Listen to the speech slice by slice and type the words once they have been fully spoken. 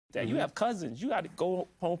that. You have cousins. You got to go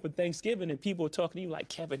home for Thanksgiving and people are talking to you like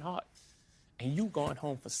Kevin Hart. And you going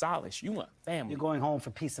home for solace. You want family. You're going home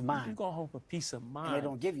for peace of mind. You're going home for peace of mind. And they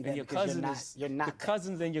don't give you that your because cousin you're not the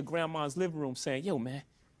cousins in your grandma's living room saying, yo, man,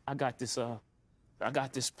 I got this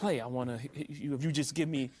play. I want to, if you just give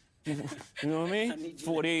me, you know what I mean?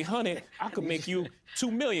 4,800, I could make you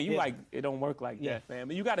 2 million. You like, it don't work like that,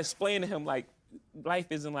 fam. And you got to explain to him, like, life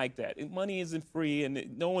isn't like that. Money isn't free,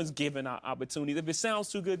 and no one's giving out opportunities. If it sounds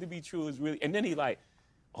too good to be true, it's really, and then he like,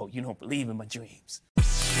 oh, you don't believe in my dreams.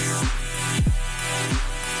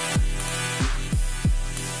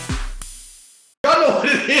 Y'all know what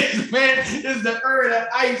it is, man. It's the Earn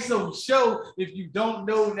ISO show. If you don't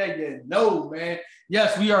know, now you know, man.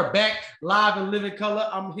 Yes, we are back live in living color.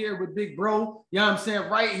 I'm here with Big Bro. You know what I'm saying?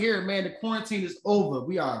 Right here, man. The quarantine is over.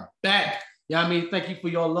 We are back. You know what I mean? Thank you for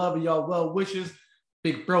your love and your well wishes.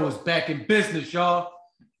 Big Bro is back in business, y'all.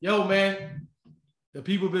 Yo, man. The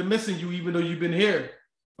people been missing you even though you've been here.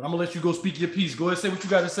 But I'm going to let you go speak your piece. Go ahead and say what you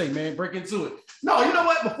got to say, man. Break into it. No, you know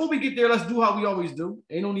what? Before we get there, let's do how we always do.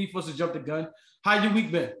 Ain't no need for us to jump the gun. How your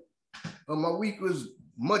week been? My week was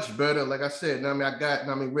much better. Like I said, I got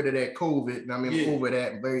rid of that COVID. Over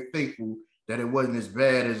that. I'm very thankful that it wasn't as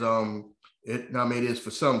bad as it is for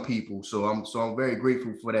some people. So I'm very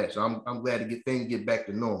grateful for that. So I'm glad to get back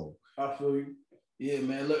to normal. I feel you. Yeah,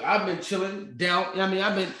 man. Look, I've been chilling down.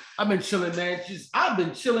 I've been chilling, man. I've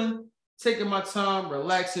been chilling, taking my time,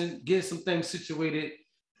 relaxing, getting some things situated.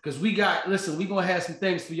 Because we're gonna have some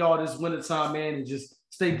things for y'all this winter time, man, and just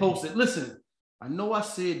stay posted. Listen, I know I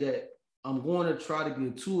said that I'm going to try to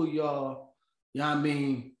get two of y'all, you know what I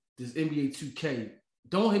mean, this NBA 2K.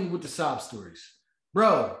 Don't hit me with the sob stories.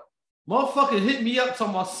 Bro, motherfucker hit me up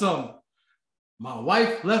talking about something. My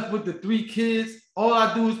wife left with the 3 kids. All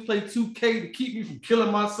I do is play 2K to keep me from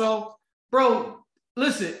killing myself. Bro,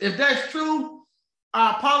 listen, if that's true,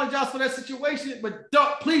 I apologize for that situation, but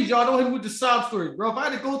please, y'all, don't hit me with the sob stories, bro. If I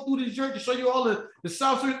had to go through this journey to show you all the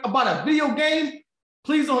sob stories about a video game,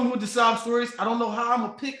 please don't hit me with the sob stories. I don't know how I'm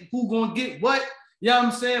going to pick who going to get what. You know what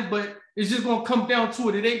I'm saying? But it's just going to come down to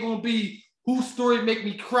it. It ain't going to be whose story make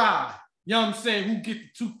me cry. You know what I'm saying? Who get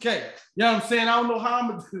the 2K. You know what I'm saying? I don't know how I'm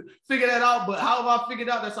going to figure that out, but however I figure it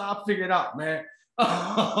out, that's how I figure it out, man. You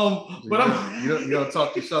don't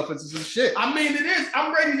talk yourself into some shit. I mean, it is.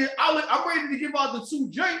 I'm ready to give out the 2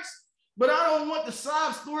 drinks, but I don't want the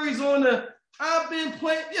sob stories on the. I've been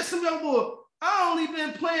playing. Yes, some young boy. I only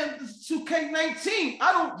been playing 2K19.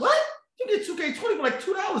 I don't what? You get 2K20 for like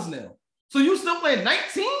 $2 now. So you still playing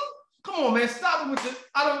 19? Come on, man. Stop it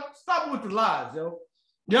with the lies, yo.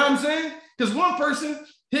 You know what I'm saying? Because one person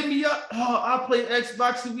hit me up. Oh, I play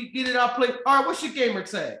Xbox and we get it. I play. All right, what's your gamer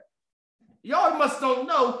tag? Y'all must don't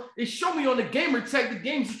know. It show me on the gamer tag the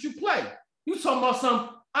games that you play. You talking about something?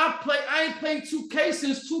 I ain't played 2K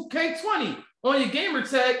since 2K20. On your gamer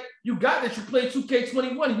tag, you got that you played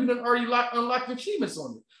 2K21. You done already unlocked achievements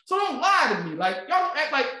on it. So don't lie to me. Like, y'all don't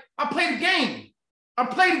act like I play the game. I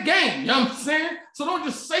play the game. You know what I'm saying? So don't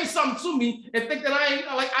just say something to me and think that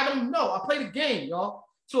I don't know. I play the game, y'all.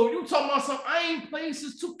 So if you talking about something I ain't played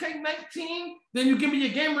since 2K19, then you give me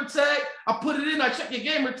your gamer tag. I put it in. I check your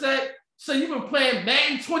gamer tag. So you've been playing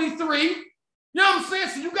Madden 23. You know what I'm saying?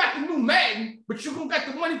 So you got the new Madden, but you gonna got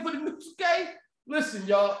the money for the new 2K? Listen,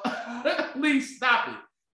 y'all, please stop it.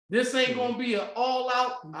 This ain't gonna be an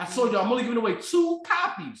all-out. I told y'all I'm only giving away 2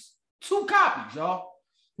 copies. 2 copies, y'all.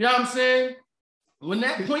 You know what I'm saying? When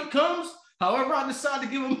that point comes, however I decide to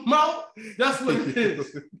give them out, that's what it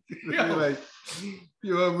is. You're like,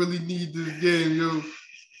 yo, I really need this game, yo.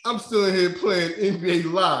 I'm still in here playing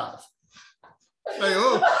NBA Live. Like,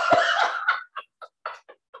 oh.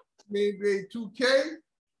 NBA 2K?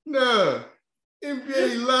 Nah.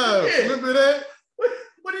 NBA Live. Yeah. Remember that?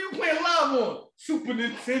 What are you playing live on? Super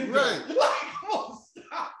Nintendo. Right. Come on,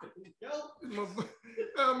 stop it, yo.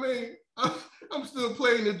 I mean, I'm still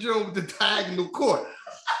playing the joint with the diagonal court.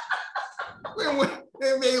 When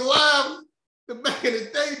NBA Live, the back in the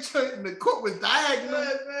day, the court was diagonal.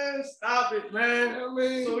 Man, stop it, man. I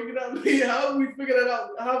mean, so you know, how we figure that out?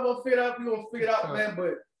 How we figure it out? We gonna figure it out, man.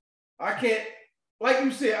 But I can't, like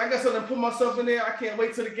you said, I got something to put myself in there. I can't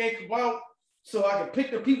wait till the game come out so I can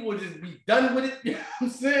pick the people and just be done with it. You know what I'm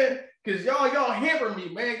saying? Because y'all hammer me,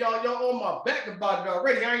 man. Y'all on my back about it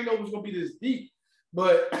already. I ain't know it was gonna be this deep,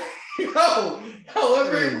 but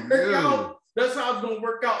however it work out, that's how it's gonna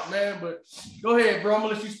work out, man. But go ahead, bro. I'm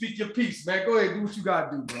gonna let you speak your piece, man. Go ahead, do what you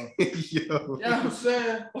gotta do, bro. Yo. You know what I'm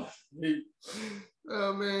saying?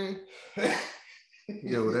 Oh man.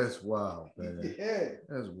 Yo, that's wild, man. Yeah.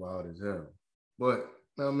 That's wild as hell. But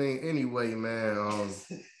I mean, anyway, man,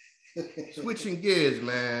 Switching gears,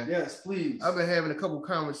 man. Yes, please. I've been having a couple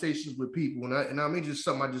conversations with people, and I mean, just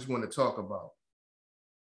something I just want to talk about.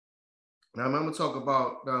 Now, I'm gonna talk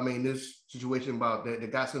about, this situation about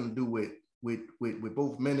that got something to do with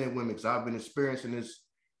both men and women, because I've been experiencing this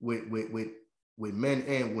with men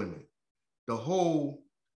and women. The whole,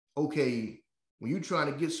 okay, when you're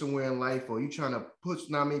trying to get somewhere in life, or you're trying to put,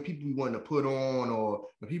 people you want to put on, or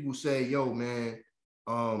when people say, yo, man,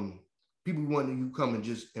 people want you to come and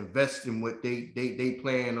just invest in what they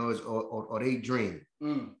plan or they dream.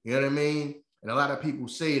 You know what I mean? And a lot of people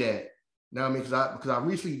say that. Now, because I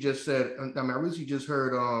recently just said, I recently just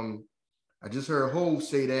heard I just heard Hov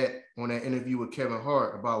say that on that interview with Kevin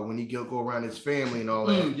Hart about when he go around his family and all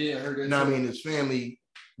that. Yeah, I heard that. Now, his family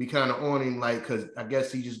be kind of on him, like, because I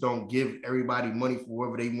guess he just don't give everybody money for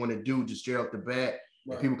whatever they want to do just straight off the bat.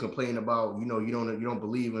 Right. And people complain about, you don't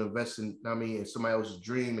believe in investing, in somebody else's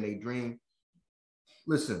dream and they dream.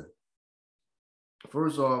 Listen,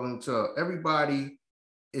 first of all, everybody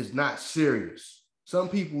is not serious. Some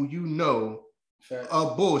people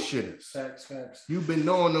are bullshitters. Facts. You've been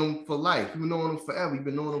knowing them for life. You've been knowing them forever. You've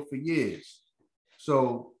been knowing them for years.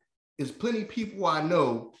 So there's plenty of people I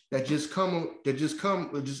know that just come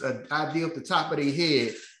with just an idea off the top of their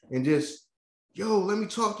head and just, yo, let me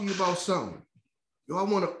talk to you about something. Yo, I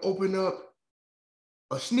want to open up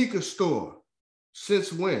a sneaker store.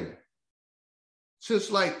 Since when? Since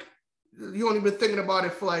like, you only been thinking about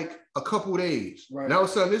it for like a couple days. Right. Now,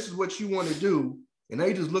 son, this is what you want to do. And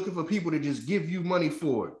they just looking for people to just give you money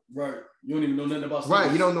for it. Right. You don't even know nothing about sneakers.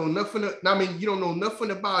 Right. You don't know nothing. You don't know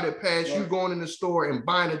nothing about it past you going in the store and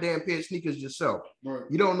buying a damn pair of sneakers yourself. Right.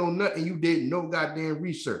 You don't know nothing. You did no goddamn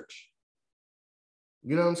research.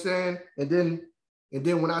 You know what I'm saying? And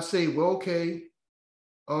then when I say, well, okay,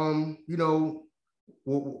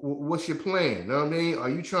 what's your plan? You know what I mean? Are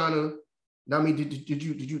you trying to? Did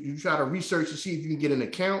you try to research to see if you can get an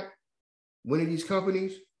account? One of these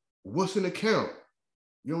companies? What's an account?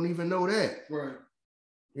 You don't even know that. Right.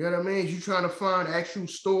 You know what I mean? You trying to find an actual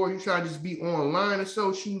store? You trying to just be online and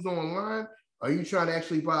sell shoes online? Are you trying to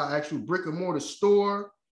actually buy an actual brick and mortar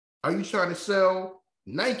store? Are you trying to sell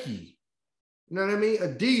Nike? You know what I mean?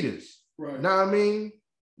 Adidas. Right. Know what I mean?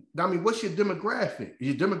 What's your demographic?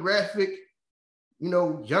 Is your demographic,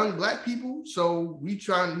 young Black people? So we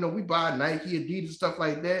trying, we buy Nike, Adidas, stuff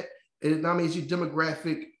like that. And is your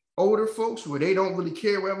demographic older folks where they don't really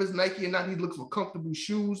care whether it's Nike or not? He looks for comfortable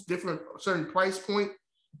shoes, certain price point,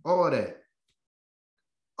 all that.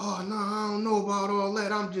 Oh no, I don't know about all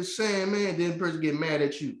that. I'm just saying, man. Then the person get mad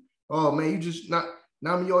at you. Oh man, you just not.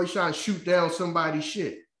 Now you always trying to shoot down somebody's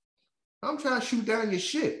shit. I'm trying to shoot down your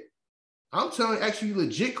shit. I'm asking you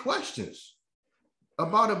legit questions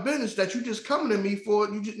about a business that you just coming to me for.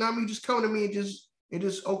 You just coming to me and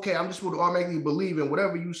just okay. I'm just going to automatically believe in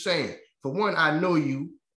whatever you saying. For one, I know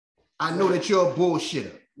you. I know that you're a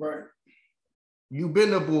bullshitter. Right. You've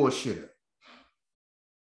been a bullshitter.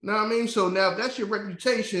 Know what I mean? So now if that's your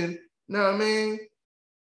reputation, know what I mean?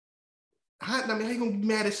 How you gonna be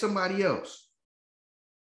mad at somebody else?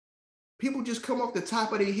 People just come off the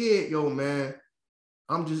top of their head, yo, man.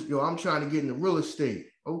 I'm trying to get into real estate.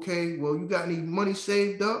 Okay, well, you got any money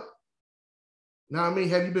saved up? Know what I mean?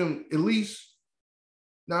 Have you been at least?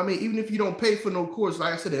 Now, even if you don't pay for no course,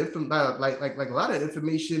 like I said, like a lot of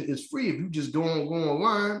information is free if you just go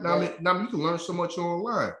online. Now, you can learn so much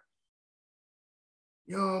online.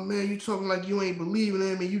 Yo, man, you talking like you ain't believing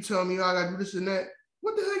in me. You telling me I gotta do this and that.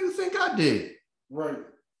 What the hell you think I did? Right.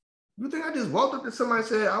 You think I just walked up to somebody and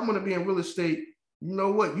said, I'm gonna be in real estate? You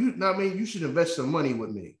know what? You should invest some money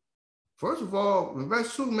with me. First of all,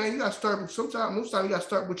 invest too, man. You gotta start with most time you gotta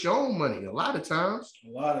start with your own money. A lot of times.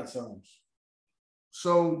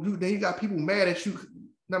 So then you got people mad at you.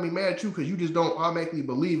 Mad at you because you just don't automatically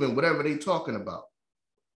believe in whatever they talking about.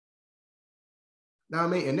 Now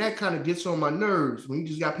and that kind of gets on my nerves when you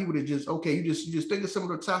just got people that just, okay, you just think of some of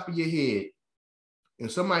the top of your head, and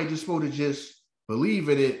somebody just supposed to just believe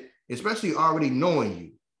in it, especially already knowing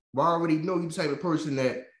you. I already know you the type of person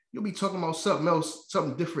that you'll be talking about something else,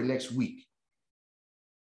 something different next week.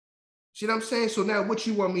 See what I'm saying? So now what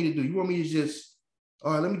you want me to do? You want me to just,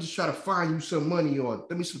 all right, let me just try to find you some money, or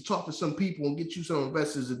let me talk to some people and get you some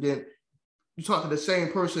investors, and then you talk to the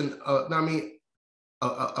same person,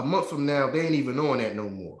 a month from now, they ain't even on that no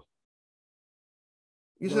more.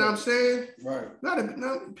 You see what I'm saying?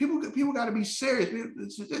 Right. People got to be serious.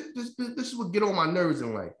 This is what get on my nerves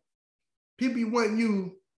in life. People want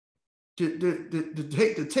you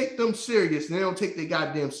to take them serious, and they don't take their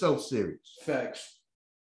goddamn self serious. Facts.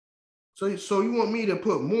 So you want me to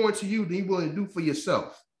put more into you than you willing to do for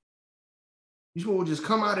yourself? You supposed to just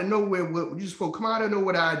come out of nowhere with, you supposed to come out of nowhere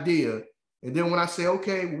with an idea. And then when I say,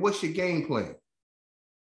 okay, well, what's your game plan?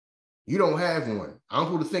 You don't have one. I'm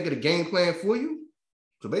supposed to think of the game plan for you.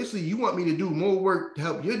 So basically, you want me to do more work to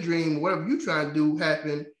help your dream, whatever you're trying to do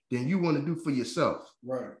happen, than you want to do for yourself.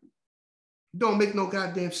 Right. It don't make no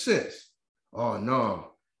goddamn sense. Oh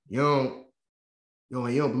no, you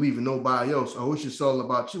don't believe in nobody else. Oh, it's just all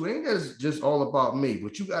about you. Ain't that just all about me?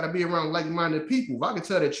 But you got to be around like-minded people. If I can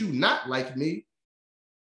tell that you not like me,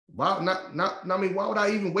 why why would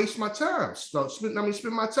I even waste my time? Spend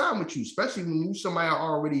my time with you, especially when you somebody I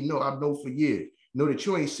already know, I've known for years. Know that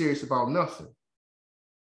you ain't serious about nothing.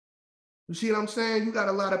 You see what I'm saying? You got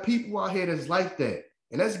a lot of people out here that's like that.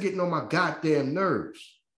 And that's getting on my goddamn nerves.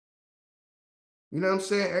 You know what I'm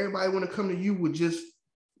saying? Everybody want to come to you with just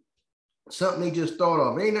something they just thought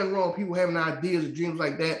of. Ain't nothing wrong with people having ideas or dreams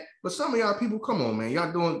like that. But some of y'all people, come on, man.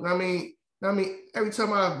 Y'all doing, I mean, every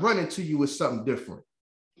time I run into you, it's something different.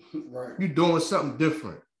 Right. You doing something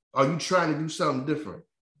different. Are you trying to do something different?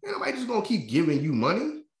 Ain't nobody just gonna keep giving you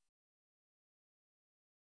money.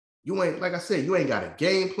 You ain't, like I said, you ain't got a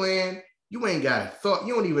game plan. You ain't got a thought.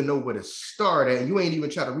 You don't even know where to start at. And you ain't even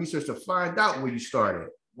try to research to find out where you start at.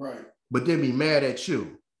 Right. But then be mad at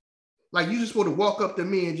you. Like you just want to walk up to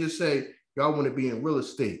me and just say, y'all want to be in real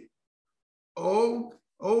estate. Oh,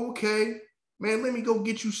 okay. Man, let me go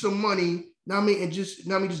get you some money. And just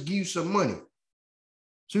give you some money.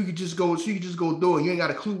 So you could just go do it. You ain't got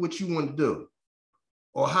a clue what you want to do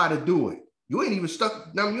or how to do it. You ain't even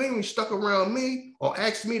stuck around me or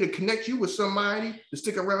asked me to connect you with somebody to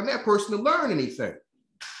stick around that person to learn anything.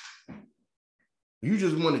 You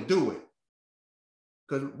just want to do it.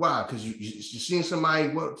 Why? Because you're seeing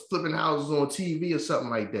somebody flipping houses on TV or something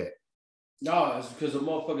like that. No, it's because the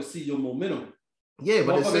motherfuckers see your momentum. Yeah,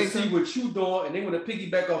 but motherfuckers see what you doing and they want to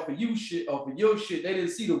piggyback off of your shit. They didn't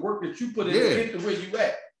see the work that you put in to get to where you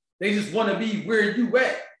at. They just want to be where you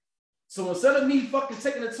at. So instead of me fucking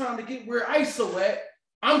taking the time to get where ISO at,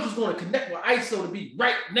 I'm just going to connect with ISO to be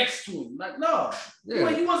right next to him. Like, no,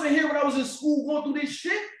 you wasn't here when I was in school going through this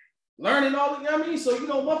shit, learning all, you know what I mean? So,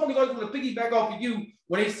 motherfuckers always want to piggyback off of you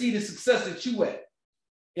when they see the success that you at.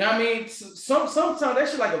 You know what I mean? Sometimes that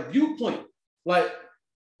shit like a viewpoint. Like,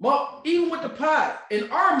 even with the pod,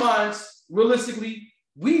 in our minds, realistically,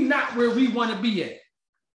 we not where we want to be at.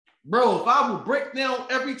 Bro, if I would break down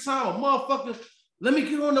every time a motherfucker, let me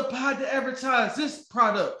get on the pod to advertise this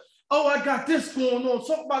product. Oh, I got this going on.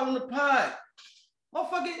 Talk about it on the pod.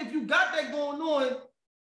 Motherfucker, if you got that going on,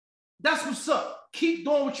 that's what's up. Keep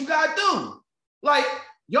doing what you gotta do. Like,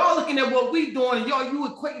 y'all looking at what we doing and you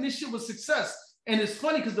equating this shit with success. And it's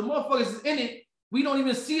funny because the motherfuckers is in it, we don't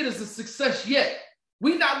even see it as a success yet.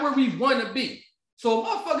 We not where we want to be. So a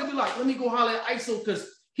motherfucker be like, let me go holler at ISO because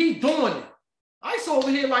he doing it. ISO over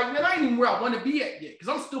here like, man, I ain't even where I want to be at yet because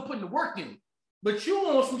I'm still putting the work in. But you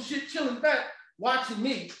on some shit chilling back, watching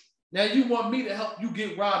me. Now you want me to help you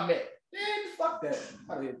get where I'm at. Man, fuck that.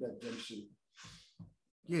 I hate that dumb shit.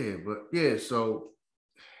 Yeah, so,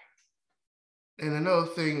 and another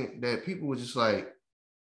thing that people were just like,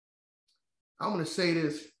 I'm going to say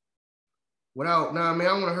this without, I don't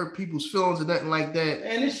want to hurt people's feelings or nothing like that.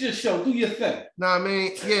 And it's your show, do your thing. Yeah.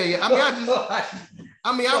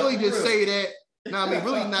 I really just say that.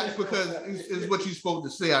 Really not because it's what you're supposed to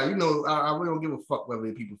say. I really don't give a fuck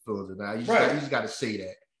whether people feel it or not. You just got to say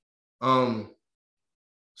that.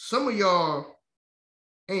 Some of y'all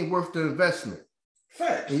ain't worth the investment.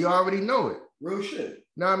 Facts. And you already know it. Real shit.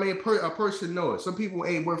 A person know it. Some people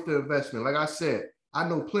ain't worth the investment. Like I said, I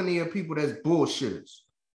know plenty of people that's bullshitters.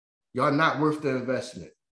 Y'all not worth the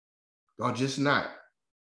investment. Y'all just not.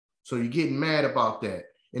 So you're getting mad about that.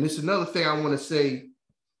 And it's another thing I want to say.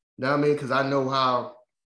 Because I know how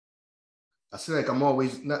I feel like I'm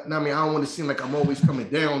always, I don't want to seem like I'm always coming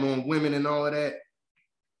down on women and all of that.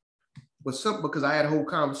 But because I had a whole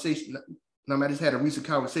conversation, I just had a recent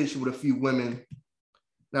conversation with a few women.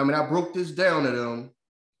 I broke this down to them,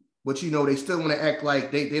 but they still want to act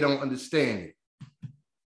like they don't understand it.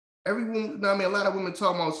 Everyone, a lot of women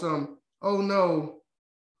talking about some, oh no,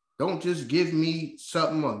 don't just give me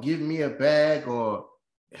something or give me a bag or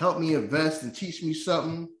help me invest and teach me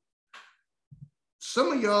something.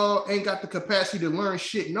 Some of y'all ain't got the capacity to learn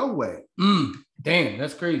shit no way. Damn,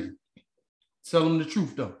 that's crazy. Tell them the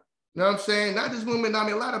truth though. You know what I'm saying? Not just women,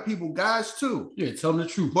 a lot of people, guys too. Yeah, tell them the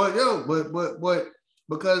truth. But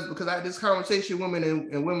because I had this conversation with women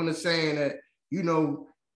and women are saying that, they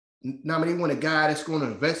want a guy that's going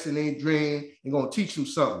to invest in their dream and going to teach them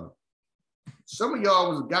something. Some of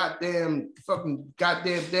y'all was damn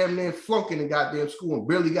near flunking in goddamn school and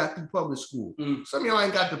barely got through public school. Some of y'all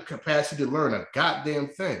ain't got the capacity to learn a goddamn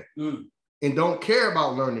thing. and don't care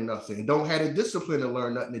about learning nothing and don't have the discipline to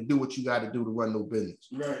learn nothing and do what you got to do to run no business.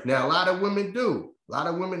 Right. Now, a lot of women do. A lot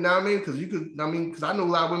of women, now I mean, because because I know a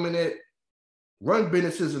lot of women that run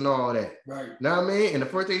businesses and all that. Right. Now I mean, and the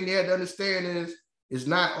first thing they have to understand is it's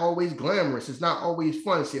not always glamorous. It's not always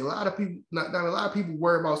fun. See, a lot of people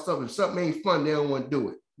worry about stuff. If something ain't fun, they don't want to do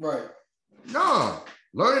it. Right. No,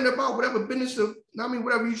 learning about whatever business,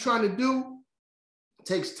 whatever you're trying to do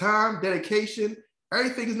takes time, dedication.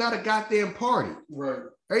 Everything is not a goddamn party. Right.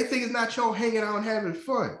 Everything is not y'all hanging out and having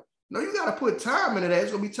fun. No, you got to put time into that.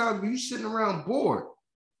 It's going to be times where you sitting around bored.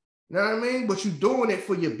 You know what I mean? But you're doing it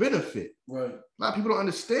for your benefit. Right. A lot of people don't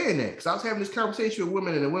understand that. Because I was having this conversation with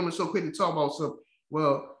women, and the women are so quick to talk about something.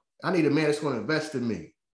 Well, I need a man that's going to invest in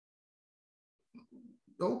me.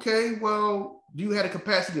 Okay, well, do you have the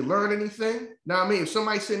capacity to learn anything? Now, I mean, if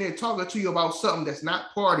somebody's sitting there talking to you about something that's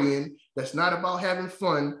not partying, that's not about having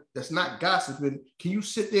fun, that's not gossiping, can you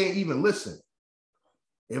sit there and even listen?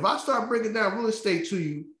 If I start breaking down real estate to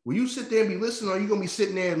you, will you sit there and be listening, or are you going to be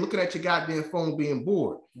sitting there looking at your goddamn phone being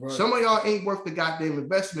bored? Right. Some of y'all ain't worth the goddamn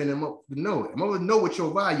investment and to know it. I'm going to know what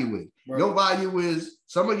your value is. Right. Your value is,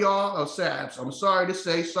 some of y'all are sad. I'm sorry to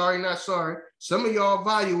say, sorry, not sorry. Some of y'all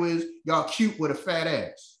value is y'all cute with a fat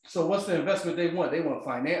ass. So what's the investment they want? They want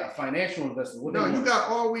a financial investment. What you got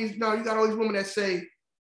all these women that say,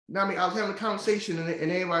 I mean, I was having a conversation and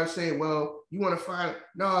everybody was saying, well, you want to find,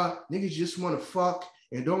 nah, niggas just want to fuck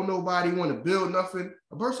and don't nobody want to build nothing.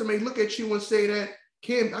 A person may look at you and say that,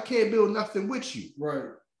 I can't build nothing with you. Right.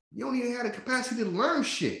 You don't even have the capacity to learn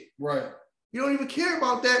shit. Right. You don't even care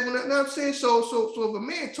about that. You know what I'm saying? So if a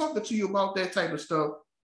man talking to you about that type of stuff,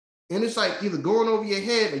 and it's like either going over your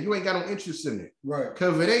head or you ain't got no interest in it. Right.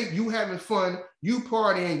 Because if it ain't you having fun, you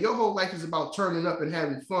partying, your whole life is about turning up and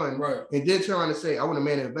having fun. Right. And then trying to say, I want a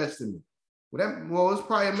man to invest in me. Well, it's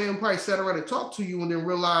probably a man who probably sat around and talked to you and then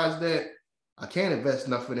realized that I can't invest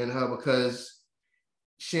nothing in her because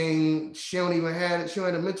she don't even have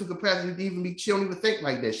the mental capacity to even she don't even think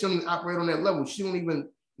like that. She don't even operate on that level. She don't even,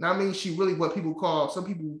 now I mean, she really what people call, some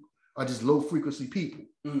people are just low frequency people.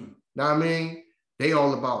 Now I mean, they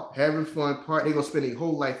all about having fun, they're gonna spend their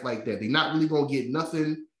whole life like that. They're not really gonna get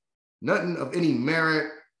nothing of any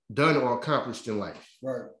merit done or accomplished in life.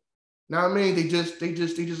 Right. Now I mean, they just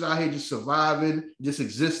out here just surviving, just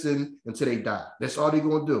existing until they die. That's all they're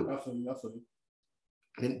gonna do. I feel you.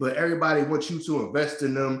 But everybody wants you to invest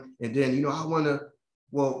in them, and then I want to.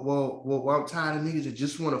 Well, I'm tired of niggas that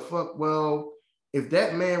just want to fuck. Well, if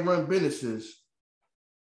that man run businesses,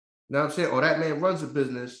 you know what I'm saying, or that man runs a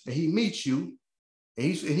business and he meets you, and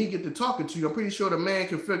he get to talking to you, I'm pretty sure the man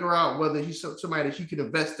can figure out whether he's somebody that he can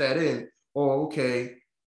invest that in, or okay,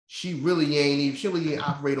 she really ain't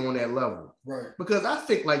operate on that level. Right. Because I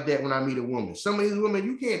think like that when I meet a woman. Some of these women,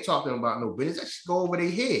 you can't talk to them about no business. That should go over their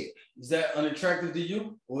head. Is that unattractive to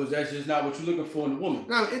you? Or is that just not what you're looking for in a woman?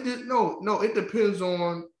 No, it depends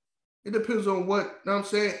on what, you know what I'm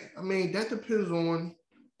saying? I mean, that depends on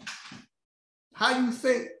how you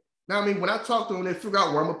think. Now, I mean, when I talk to them, they figure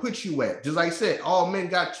out where I'm gonna put you at. Just like I said, all men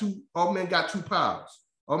got two powers.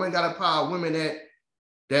 All men got a power of women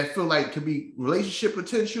that feel like could be relationship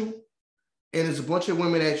potential, and there's a bunch of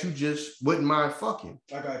women that you just wouldn't mind fucking.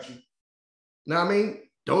 I got you. Now, I mean,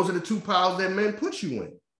 those are the two powers that men put you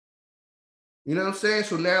in. You know what I'm saying?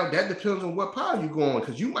 So now that depends on what power you go on,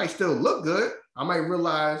 because you might still look good. I might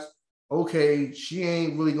realize, okay, she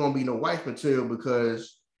ain't really gonna be no wife material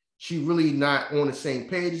because she really not on the same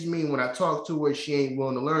page as me. When I talk to her, she ain't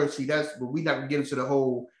willing to learn. See, but we not gonna get into the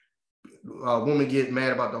whole woman get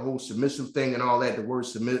mad about the whole submissive thing and all that, the word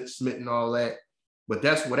submit and all that. But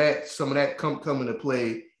that's where some of that come into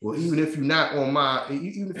play. Well, even if you're not on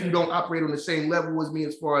even if you don't operate on the same level as me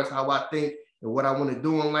as far as how I think and what I want to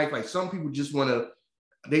do in life, like some people just want to,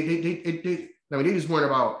 they just worry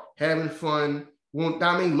about having fun.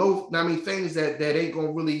 Things that ain't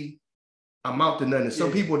gonna really amount to nothing.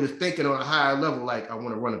 Some people are just thinking on a higher level, like I want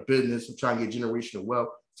to run a business, I'm trying to get generational wealth.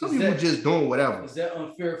 Some people just doing whatever. Is that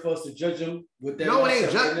unfair for us to judge them with that? No, it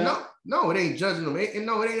ain't judging. No, it ain't judging them. It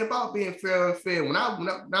ain't about being fair or unfair. When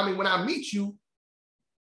I meet you,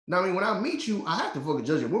 I have to fucking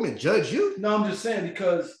judge you. Women judge you. No, I'm just saying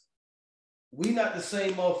because we not the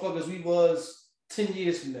same motherfuckers we was 10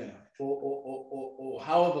 years from now or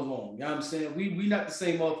however long. You know what I'm saying? We not the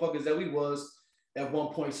same motherfuckers that we was at one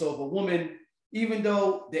point. So if a woman, even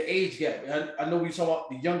though the age gap, I know we're talking about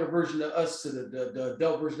the younger version of us to the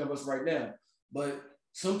adult version of us right now, but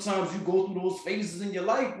sometimes you go through those phases in your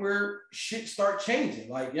life where shit start changing.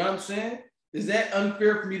 Like, you know what I'm saying? Is that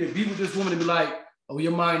unfair for me to be with this woman and be like, oh,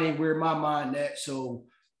 your mind ain't where my mind at, so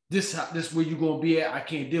this where you gonna be at, I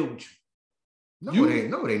can't deal with you. No,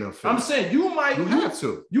 it ain't no fair. I'm saying you have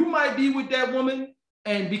to. You might be with that woman,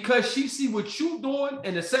 and because she see what you doing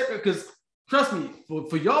and the second, because trust me,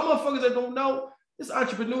 for y'all motherfuckers that don't know, this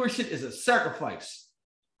entrepreneurship is a sacrifice.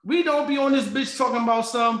 We don't be on this bitch talking about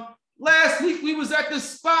some. Last week we was at the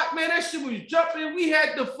spot, man. That shit was jumping. We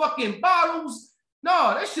had the fucking bottles.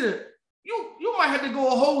 No, that shit. You might have to go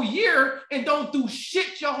a whole year and don't do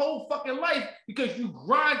shit your whole fucking life because you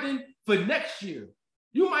grinding for next year.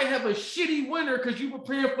 You might have a shitty winter because you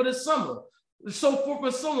preparing for the summer, so forth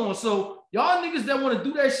and so on. So y'all niggas that want to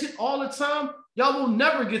do that shit all the time, y'all will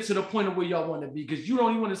never get to the point of where y'all want to be because you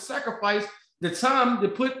don't even want to sacrifice the time to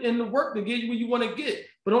put in the work to get you where you want to get.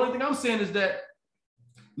 But the only thing I'm saying is that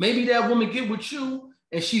maybe that woman get with you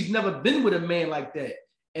and she's never been with a man like that.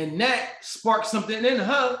 And that sparks something in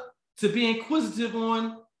her to be inquisitive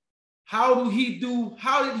on how is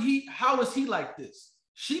he like this?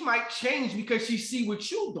 She might change because she see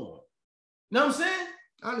what you doing. You know what I'm saying?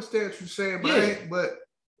 I understand what you're saying, but but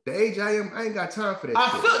the age I am, I ain't got time for that.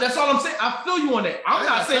 That's all I'm saying. I feel you on that. I'm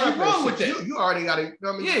not saying you're wrong with that. You already got it.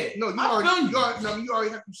 I mean, yeah. No, you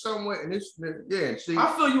already have to somewhere, and this, yeah. See,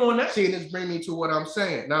 I feel you on that. See, and this bring me to what I'm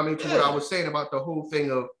saying. Now, I mean, to what I was saying about the whole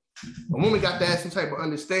thing of a woman got to have some type of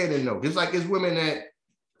understanding, though. Just like it's women that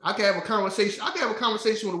I can have a conversation. I can have a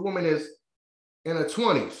conversation with a woman that's in her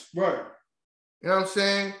 20s, right? You know what I'm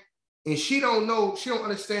saying? And she don't know, she don't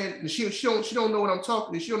understand, she don't know what I'm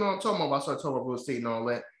talking, she don't know what I'm talking about. I start talking about real estate and all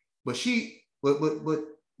that. But she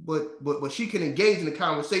can engage in the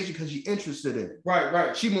conversation because she's interested in it.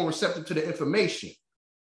 Right. She's more receptive to the information.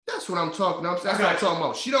 That's what I'm talking about. That's what I'm talking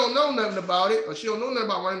about. She don't know nothing about it, or she don't know nothing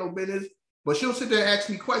about running no business, but she'll sit there and ask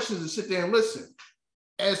me questions and sit there and listen.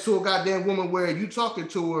 As to a goddamn woman where you talking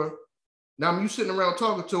to her, now you sitting around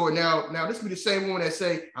talking to her, now this be the same woman that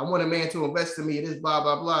say, I want a man to invest in me and this blah,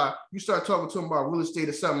 blah, blah. You start talking to him about real estate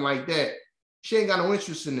or something like that. She ain't got no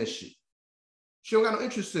interest in this shit. She don't got no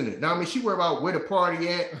interest in it. Now, I mean, she worry about where the party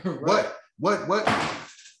at, right.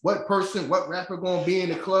 what person, what rapper gonna be in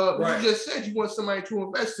the club. Right. You just said you want somebody to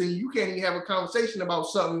invest in you. You can't even have a conversation about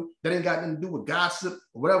something that ain't got nothing to do with gossip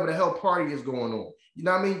or whatever the hell party is going on. You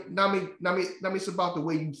know what I mean? It's about the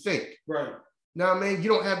way you think. Right. Now, I mean, you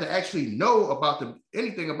don't have to actually know about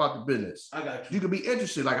anything about the business. I got you. You could be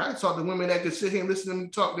interested. Like I can talk to women that can sit here and listen to me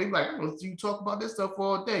talk. They be like, I want to see you talk about this stuff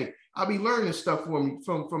all day. I'll be learning stuff from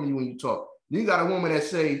you when you talk. Then you got a woman that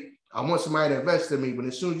say, I want somebody to invest in me, but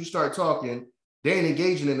as soon as you start talking, they ain't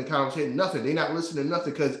engaging in the conversation, nothing. They're not listening to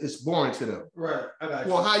nothing because it's boring to them. Right. I got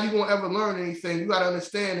you. Well, how you gonna ever learn anything? You gotta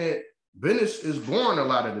understand that business is boring a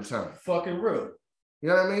lot of the time. Fucking real. You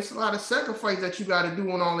know what I mean? It's a lot of sacrifice that you got to do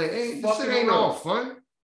on all that. This shit ain't all fun. You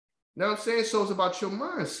know what I'm saying? So it's about your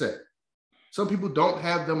mindset. Some people don't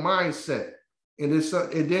have the mindset. And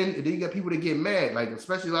then you got people that get mad, like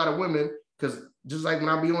especially a lot of women, because just like when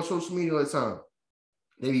I be on social media all the time,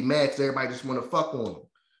 they be mad because everybody just want to fuck on them.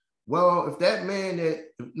 Well, if that man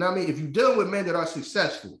if you're dealing with men that are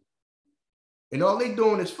successful and all they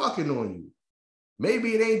doing is fucking on you,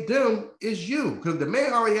 maybe it ain't them, it's you. Because the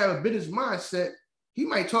man already have a business mindset. He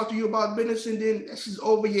might talk to you about business and then that's just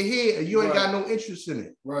over your head and you ain't got no interest in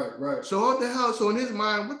it. Right. So what the hell? So in his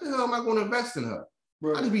mind, what the hell am I going to invest in her?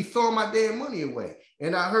 Right. I just be throwing my damn money away.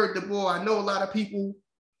 And I heard I know a lot of people,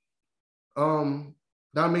 even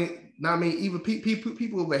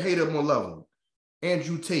people that hate him or love him.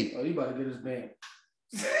 Andrew Tate. Oh, you about to get his name.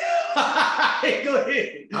 Go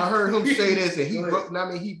ahead. I heard him say this and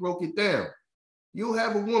he broke it down. You'll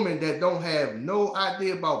have a woman that don't have no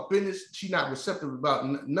idea about business. She's not receptive about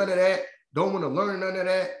none of that. Don't want to learn none of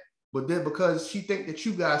that. But then because she think that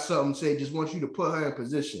you got something, say just wants you to put her in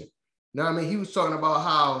position. Now, I mean, he was talking about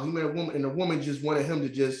how he met a woman and the woman just wanted him to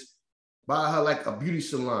just buy her like a beauty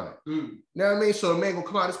salon. You know what I mean? So a man gonna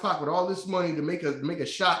come out of his pocket with all this money to make a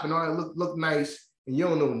shop and all that look nice. And you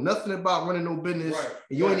don't know nothing about running no business. Right.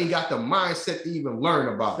 And you ain't even got the mindset to even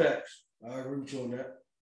learn about it. I agree with you on that.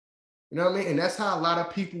 You know what I mean? And that's how a lot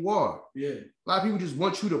of people are. Yeah. A lot of people just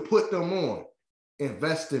want you to put them on.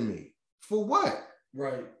 Invest in me. For what?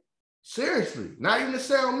 Right. Seriously. Not even to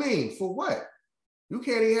sound mean. For what? You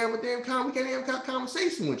can't even have we can't even have a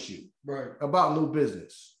conversation with you. Right. About no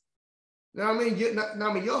business. You know what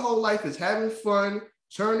I mean? Your whole life is having fun,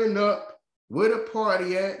 turning up, where the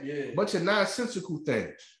party at, a bunch of nonsensical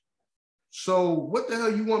things. So what the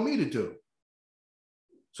hell you want me to do?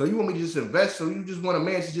 So you want me to just invest? So you just want a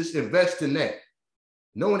man to just invest in that,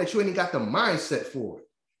 knowing that you ain't got the mindset for it.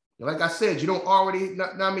 And like I said, you don't already. You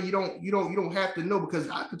don't have to know, because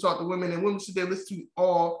I can talk to women and women sit there listen to you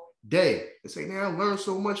all day and say, "Man, I learned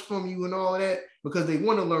so much from you and all of that," because they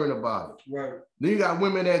want to learn about it. Right. Then you got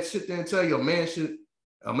women that sit there and tell you, "Man, should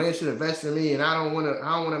a man should invest in me, and I don't want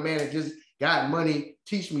a man that just got money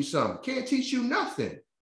teach me something. Can't teach you nothing.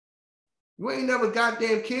 You ain't never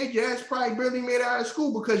goddamn kid. Your ass probably barely made it out of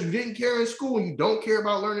school because you didn't care in school and you don't care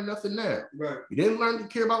about learning nothing now. Right. You didn't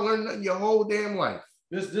care about learning nothing your whole damn life.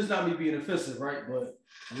 This not me being offensive, right? But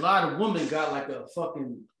a lot of women got like a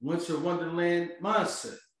fucking Winter Wonderland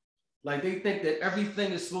mindset. Like they think that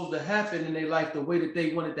everything is supposed to happen in their life the way that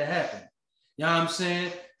they want it to happen. You know what I'm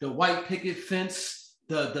saying? The white picket fence,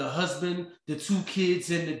 the husband, the 2 kids,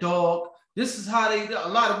 and the dog. This is how a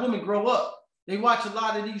lot of women grow up. They watch a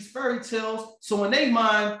lot of these fairy tales. So in their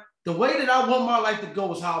mind, the way that I want my life to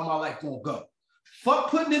go is how my life gonna go. Fuck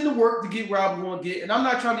putting in the work to get where I'm gonna get. And I'm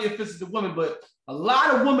not trying to be offensive to women, but a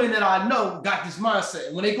lot of women that I know got this mindset.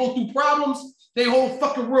 And when they go through problems, their whole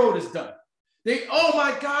fucking world is done. Oh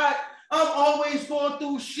my God, I'm always going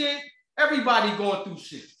through shit. Everybody going through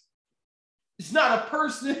shit. It's not a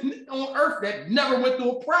person on earth that never went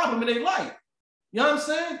through a problem in their life. You know what I'm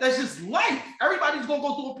saying? That's just life. Everybody's gonna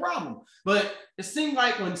go through a problem. But it seems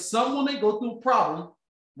like when some women go through a problem,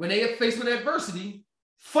 when they are faced with adversity,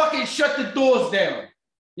 fucking shut the doors down.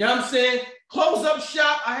 You know what I'm saying? Close up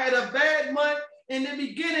shop. I had a bad month in the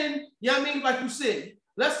beginning. You know what I mean? Like you said,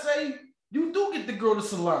 let's say you do get the girl to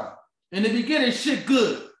salon. In the beginning, shit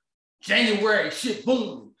good. January, shit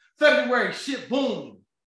booming. February, shit booming.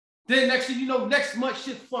 Then next thing you know, next month,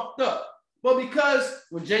 shit fucked up. But because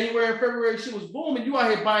when January and February shit was booming, you out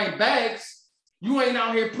here buying bags, you ain't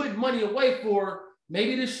out here putting money away for,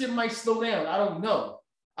 maybe this shit might slow down. I don't know.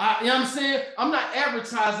 You know what I'm saying? I'm not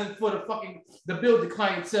advertising for the build the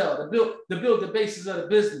clientele, the build the basis of the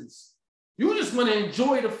business. You just want to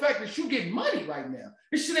enjoy the fact that you get money right now.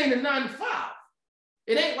 This shit ain't a 9 to 5.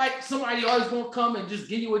 It ain't like somebody always gonna come and just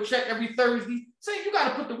give you a check every Thursday. Saying you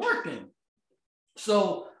gotta put the work in.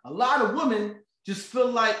 So a lot of women just feel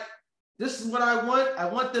like, this is what I want. I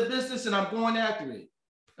want the business and I'm going after it.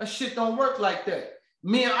 That shit don't work like that.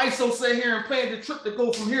 Me and ISO sat here and planned the trip to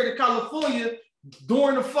go from here to California.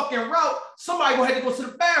 During the fucking route, somebody gonna have to go to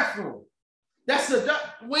the bathroom.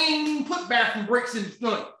 We ain't even put bathroom breaks in the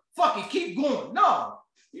joint. Fuck it, keep going. No,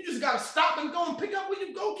 you just gotta stop and go and pick up where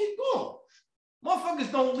you go, keep going.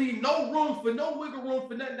 Motherfuckers don't leave no room for no wiggle room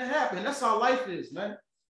for nothing to happen. That's how life is, man.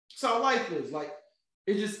 That's how life is. Like,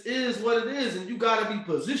 it just is what it is. And you gotta be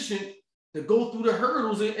positioned to go through the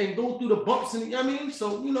hurdles and go through the bumps. And you know what I mean?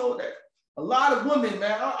 So, you know, that a lot of women,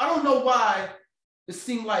 man, I don't know why it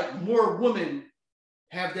seemed like more women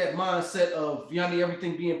have that mindset of, you know what I mean,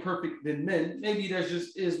 everything being perfect than men. Maybe that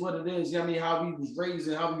just is what it is, you know what I mean, how we was raised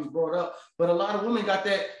and how we was brought up. But a lot of women got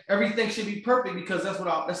that everything should be perfect because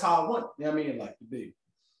that's how I want, you know what I mean, like to be.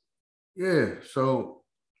 Yeah, so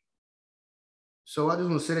I just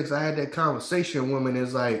want to say this, I had that conversation with women,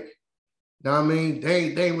 is like, you know what I mean,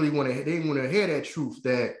 they really want to hear that truth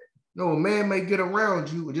that, you know, a man may get around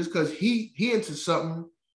you just because he into something,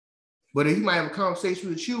 but he might have a conversation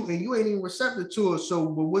with you and you ain't even receptive to it. So,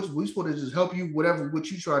 but we supposed to just help you,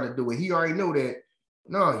 what you try to do. And he already know that,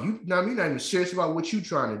 you're not even serious about what you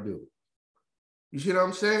trying to do. You see what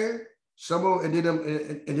I'm saying?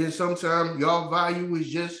 And then sometimes y'all value is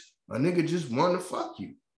just a nigga just want to fuck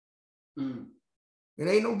you. Mm. It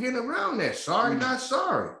ain't no getting around that. Sorry, not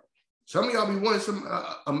sorry. Some of y'all be wanting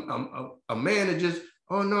a man to just,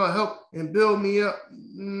 oh no, help and build me up.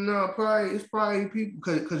 No, it's probably people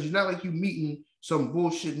because you're not like you meeting some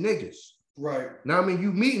bullshit niggas. Right. Now I mean,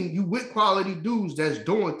 you with quality dudes that's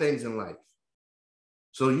doing things in life.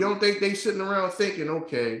 So you don't think they sitting around thinking,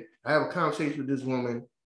 okay, I have a conversation with this woman.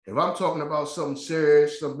 If I'm talking about something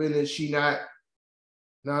serious, something that she not,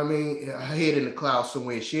 you know what I mean, her head in the clouds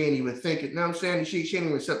somewhere, she ain't even thinking, you know what I'm saying? She ain't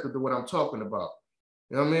even receptive to what I'm talking about.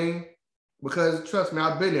 You know what I mean? Because trust me,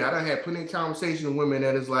 I've been there. I done had plenty of conversations with women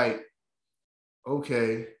that is like,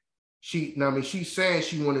 okay, she's saying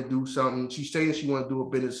she want to do something. She's saying she want to do a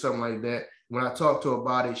business, something like that. When I talk to her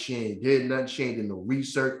about it, she ain't did nothing. She ain't did no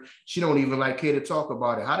research. She don't even like care to talk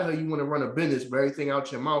about it. How the hell you want to run a business where everything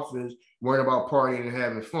out your mouth is worrying about partying and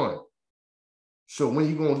having fun? So when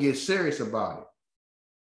you gonna get serious about it?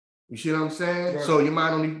 You see what I'm saying? Right. So your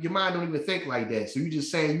mind don't even think like that. So you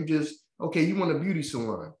just saying okay, you want a beauty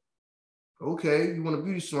salon. Okay, you want a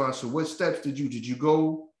beauty salon. So what steps did you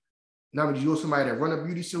go? Now, did you go somebody that run a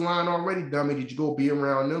beauty salon already? Did you go be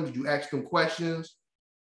around them? Did you ask them questions?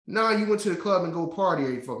 No, you went to the club and go party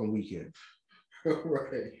every fucking weekend.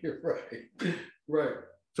 Right.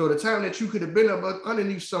 So the time that you could have been up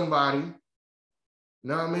underneath somebody, you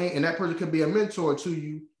know what I mean? And that person could be a mentor to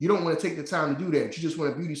you. You don't want to take the time to do that. You just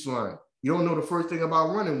want a beauty salon. You don't know the first thing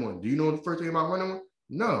about running one. Do you know the first thing about running one?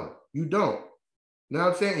 No, you don't. You know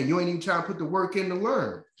what I'm saying? And you ain't even trying to put the work in to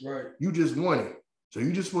learn. Right. You just want it. So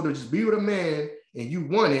you just supposed to just be with a man and you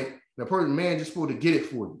want it, and the man just supposed to get it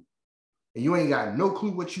for you. And you ain't got no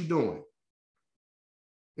clue what you doing.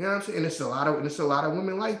 You know what I'm saying? And it's a lot of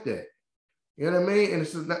women like that. You know what I mean? And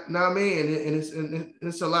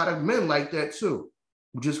it's a lot of men like that too,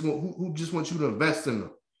 who just want you to invest in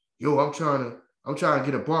them. Yo, I'm trying to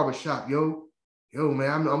get a barbershop, yo. Yo,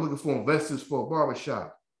 man, I'm looking for investors for a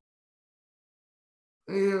barbershop.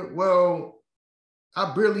 Yeah, well,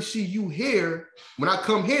 I barely see you here when I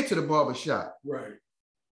come here to the barbershop. Right.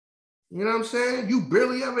 You know what I'm saying? You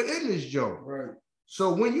barely ever in this joint. Right.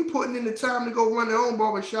 So when you putting in the time to go run your own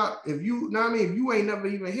barbershop, if you ain't never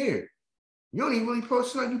even here, you don't even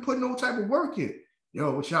really you put no type of work in.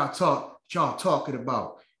 Yo, what y'all talking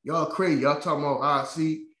about? Y'all crazy. Y'all talking about,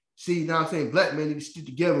 see, you know what I'm saying? Black men need to stick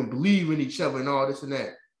together and believe in each other and all this and that.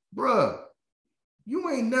 Bruh, you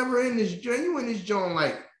ain't never in this joint. You in this joint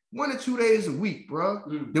like 1 or 2 days a week,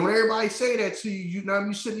 bruh. Then when everybody say that to you, you know what I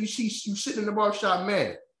mean? You sitting in the barbershop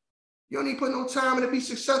mad. You don't need to put no time in to be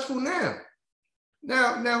successful now.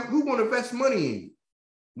 Now, who want to invest money in you?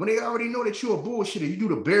 When they already know that you're a bullshitter, you do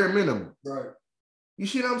the bare minimum. Right. You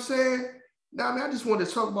see what I'm saying? Now, I mean, I just wanted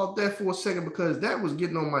to talk about that for a second because that was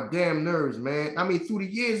getting on my damn nerves, man. I mean, through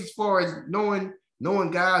the years, as far as knowing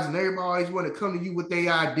guys and everybody always want to come to you with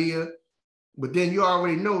their idea, but then you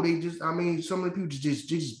already know some of the people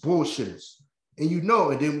just bullshitters. And you know,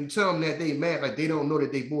 and then we tell them that they mad, like they don't know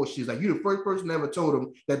that they bullshit. Like you the first person that ever told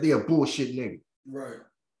them that they a bullshit nigga. Right.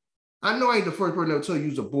 I know I ain't the first person that ever told you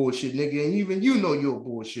you's a bullshit nigga, and even you know you're a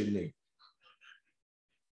bullshit nigga.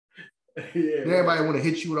 Yeah, and everybody want to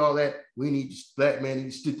hit you with all that. Black men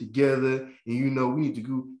need to stick together, and you know we need to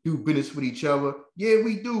go do business with each other. Yeah,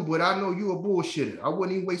 we do, but I know you a bullshitter. I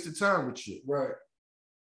wouldn't even waste the time with you. Right.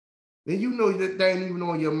 And you know that ain't even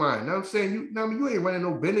on your mind. Know what I'm saying? You ain't running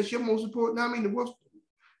no business. Your most important, all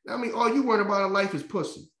you worry about in life is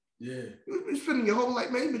pussy. Yeah. You've been spending your whole life,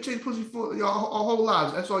 man. You've been chasing pussy for your whole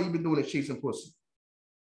lives. That's all you've been doing is chasing pussy.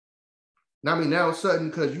 Now all of a sudden,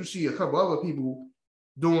 because you see a couple other people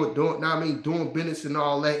doing business and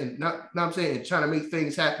all that, and and trying to make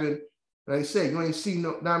things happen. Like I said, you ain't seen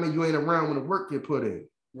you ain't around when the work get put in.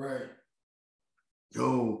 Right.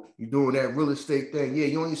 Yo, you doing that real estate thing. Yeah,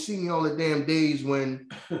 you only see me all the damn days when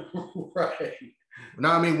right.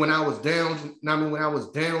 When I was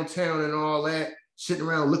downtown and all that, sitting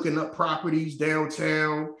around looking up properties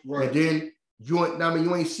downtown. Right. And then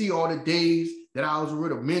you ain't see all the days that I was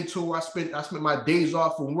with a mentor. I spent my days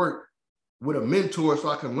off from work with a mentor so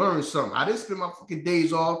I can learn something. I didn't spend my fucking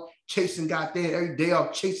days off chasing goddamn every day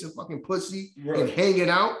off chasing fucking pussy and hanging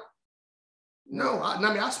out. No,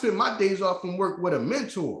 I spent my days off from work with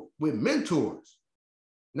mentors. You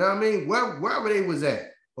know what I mean? Wherever they was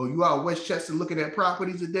at. Oh, you out Westchester looking at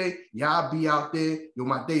properties today? Yeah, I'll be out there. Yo,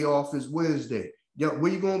 my day off is Wednesday. Yo,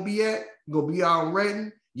 where you gonna be at? You gonna be out in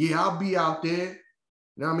Redden? Yeah, I'll be out there.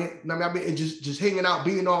 You know what I mean? Just hanging out,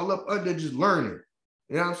 being all up under, just learning.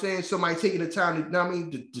 You know what I'm saying? Somebody taking the time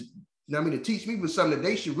to teach me was something that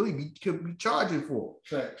they should really be charging for.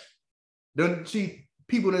 Facts.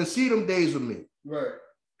 People didn't see them days with me. Right.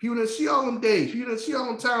 People didn't see all them days. People didn't see all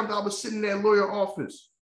them times I was sitting in that lawyer office.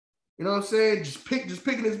 You know what I'm saying? Just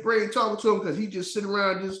picking his brain, talking to him because he just sitting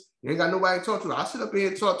around ain't got nobody to talk to. I sit up here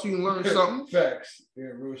and talk to you and learn something. Facts. Yeah,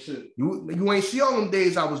 real shit. You ain't see all them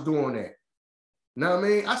days I was doing that. You know what I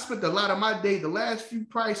mean? I spent a lot of my days, the last few,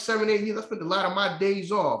 probably 7-8 years, I spent a lot of my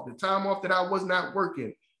days off, the time off that I was not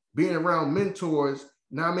working, being around mentors,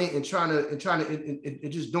 you know what I mean? And trying to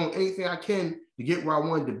just doing anything I can to get where I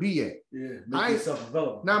wanted to be at. Yeah, make yourself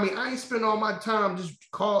develop. Now, I ain't spend all my time just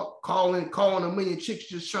calling a million chicks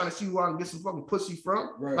just trying to see who I can get some fucking pussy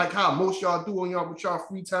from. Right. Like how most y'all do on with y'all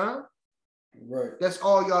free time. Right. That's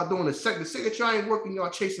all y'all doing. The second y'all ain't working, y'all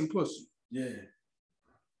chasing pussy. Yeah.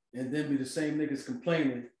 And then be the same niggas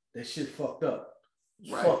complaining that shit fucked up.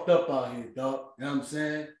 Right. Fucked up out here, dog. You know what I'm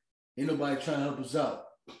saying? Ain't nobody trying to help us out.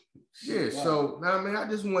 Yeah, wow. So I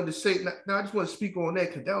just wanted to say, I just want to speak on that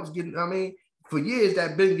because that was getting, for years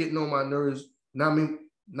that been getting on my nerves. Not many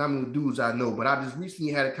dudes I know, but I just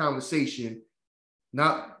recently had a conversation,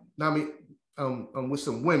 with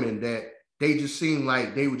some women that they just seemed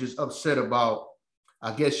like they were just upset about.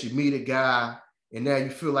 I guess you meet a guy and now you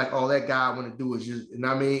feel like all that guy want to do is just,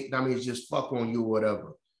 it's just fuck on you or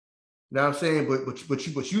whatever. You know what I'm saying?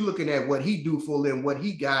 But you looking at what he do for a living, what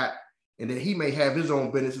he got, and that he may have his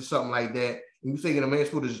own business or something like that. And you thinking a man's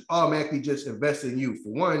supposed to just automatically just invest in you. For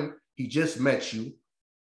one, he just met you.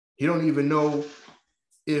 He don't even know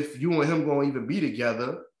if you and him going to even be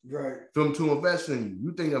together. Right. For him to invest in you.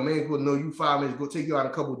 You think a man will know you 5 minutes, go take you on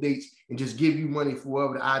a couple of dates and just give you money for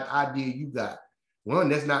whatever the idea you got. One,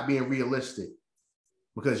 that's not being realistic.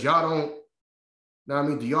 Because y'all don't, know what I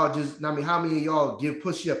mean, do y'all just, know what I mean, how many of y'all give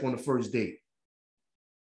pussy up on the first date?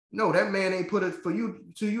 No, that man ain't put it for you,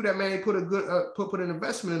 to you, that man ain't put a good, put an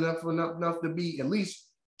investment enough to be at least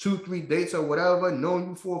 2-3 dates or whatever, knowing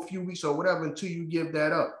you for a few weeks or whatever until you give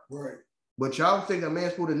that up. Right. But y'all think a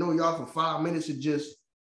man's supposed to know y'all for 5 minutes and just,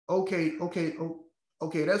 okay,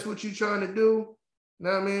 that's what you trying to do?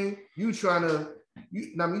 Know what I mean? You trying to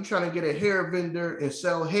get a hair vendor and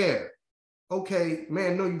sell hair. Okay,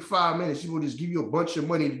 man, know you 5 minutes, he will just give you a bunch of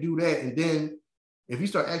money to do that. And then if you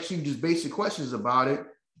start asking you just basic questions about it,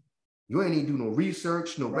 you ain't need to do no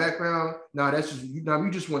research, no background. Nah, that's just,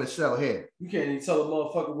 you just want to sell hair. You can't even tell a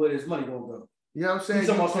motherfucker where his money gonna go. You know what I'm saying? You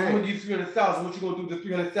talking about, I'm gonna give you 300,000. What you gonna do with the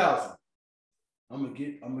 300,000? I'm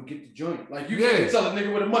gonna get the joint. Like you can't tell a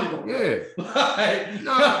nigga where the money gonna go. Yeah. Like,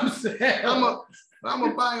 no, I'm saying? I'm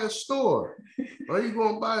gonna buy a store. Are you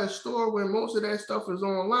gonna buy a store when most of that stuff is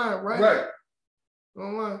online, right? Right.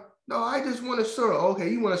 Online. No, I just want a store. Okay,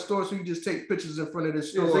 you want a store, so you just take pictures in front of the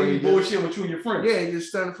store. So you bullshit with you and your friends. Yeah, you just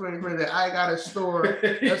stand in front of your friends that I got a store.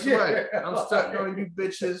 That's right. I'm stuck on you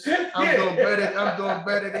bitches. I'm doing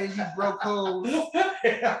better than you broke hoes.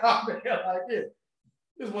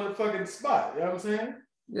 Just want a fucking spot. You know what I'm saying?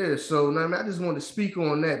 Yeah. So now, I just wanted to speak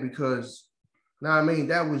on that because, I mean,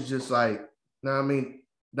 that was just like, I mean,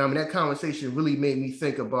 that conversation really made me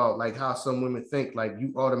think about like how some women think like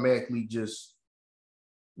you automatically just.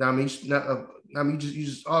 You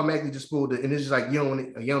just automatically just pulled it, and it's just like you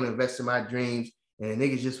don't invest in my dreams, and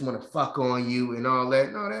niggas just want to fuck on you and all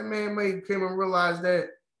that. No, that man came and realized that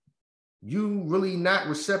you really not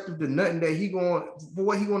receptive to nothing that he going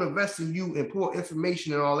invest in you and pour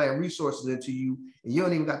information and all that resources into you, and you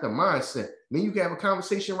don't even got the mindset. I mean, you can have a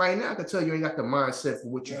conversation right now. I can tell you ain't got the mindset for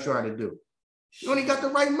what you're trying to do. You only got the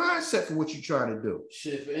right mindset for what you're trying to do.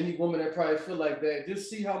 Shit, for any woman that probably feel like that, just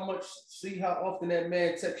see how often that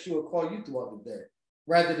man texts you or call you throughout the day,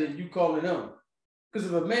 rather than you calling him. Because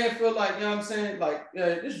if a man feel like, you know what I'm saying, like,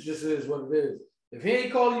 yeah, this just is what it is. If he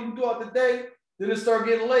ain't calling you throughout the day, then it start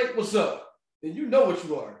getting late, what's up? Then you know what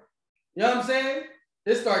you are. You know what I'm saying?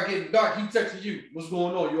 It start getting dark, he texting you, what's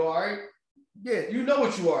going on, you all right? Yeah, you know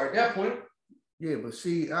what you are at that point. Yeah, but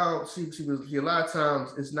see, I don't see a lot of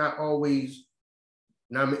times it's not always,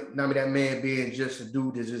 that man being just a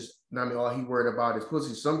dude that's just, all he worried about is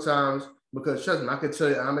pussy. Sometimes, because trust me, I'm gonna tell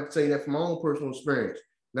you that from my own personal experience.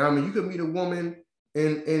 Now, you could meet a woman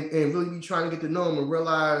and really be trying to get to know him and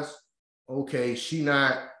realize, okay, she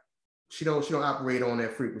don't operate on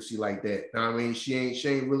that frequency like that. She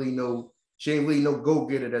ain't really no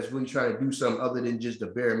go-getter that's really trying to do something other than just the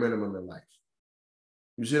bare minimum in life.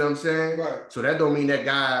 You see what I'm saying? Right. So that don't mean that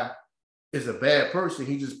guy is a bad person.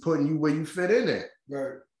 He's just putting you where you fit in at.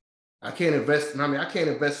 Right. I can't invest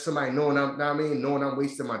in somebody knowing I'm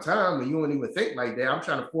wasting my time, and you don't even think like that. I'm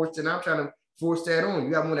trying to force that on.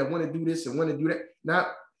 You got one that want to do this and want to do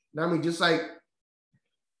that. Just like,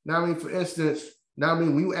 for instance,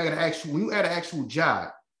 when you at an actual job,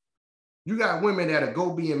 you got women that'll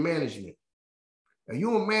go be in management. And you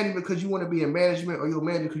don't manage because you want to be in management, or you're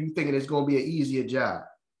managing because you thinking it's going to be an easier job.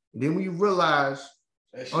 And then when you realize,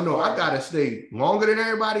 oh no, I gotta stay longer than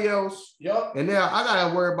everybody else. Yep. And now I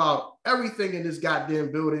gotta worry about everything in this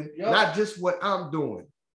goddamn building, not just what I'm doing.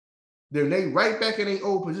 Then they right back in their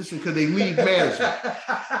old position because they leave management.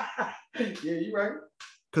 Yeah, you're right.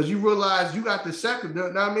 Because you realize you got the second,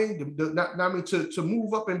 to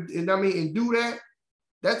move up and do that.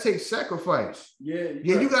 That takes sacrifice. Yeah,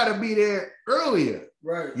 you gotta be there earlier.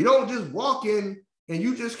 Right. You don't just walk in and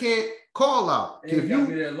you just can't call out. If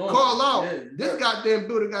you call out, this goddamn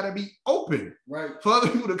building got to be open for other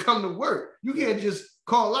people to come to work. You can't just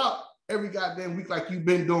call out every goddamn week like you've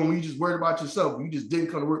been doing when you just worried about yourself. You just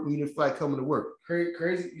didn't come to work when you didn't feel like coming to work.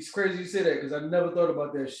 Crazy. It's crazy you say that because I never thought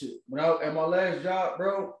about that shit. When I at my last job,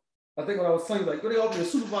 bro, I think when I was telling you, like, they offered me a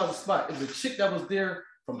supervisor spot. It was a chick that was there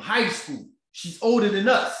from high school. She's older than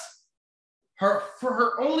us. For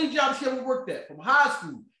her only job she ever worked at from high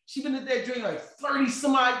school. She been at that joint like 30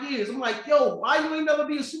 some odd years. I'm like, yo, why you ain't never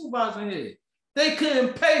be a supervisor here? They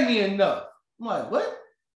couldn't pay me enough. I'm like, what?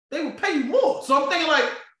 They would pay you more. So I'm thinking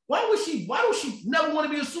like, why would she never want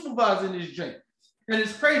to be a supervisor in this joint? And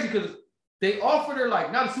it's crazy because they offered her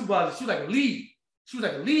like, not a supervisor, she was like a lead. She was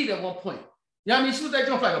like a lead at one point. You know what I mean? She was that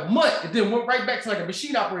joint for like a month and then went right back to like a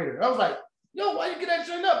machine operator. I was like, yo, why you get that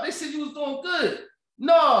joint up? They said you was doing good.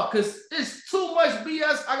 No, because it's too much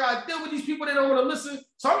BS. I got to deal with these people that don't want to listen.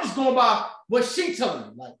 So I'm just going by what she telling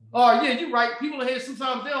me. Like, oh, yeah, you're right. People in here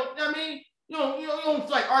sometimes, they don't, you know what I mean? You don't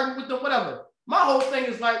like argue with them, whatever. My whole thing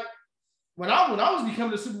is like, when I was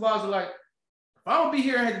becoming a supervisor, like, if I don't be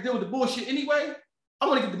here and have to deal with the bullshit anyway, I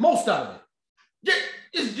want to get the most out of it. Yeah,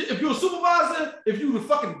 if you're a supervisor, if you the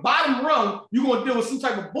fucking bottom rung, you're gonna deal with some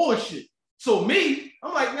type of bullshit. So me,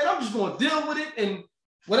 I'm like, man, I'm just gonna deal with it, and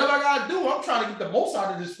whatever I gotta do, I'm trying to get the most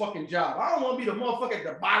out of this fucking job. I don't want to be the motherfucker at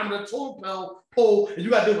the bottom of the totem pole, and you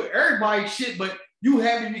gotta deal with everybody's shit, but you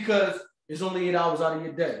happy because it's only 8 hours out of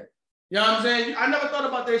your day. You know what I'm saying? I never thought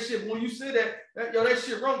about that shit. When you said that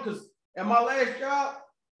shit wrong, because at my last job,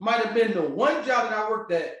 might have been the one job that I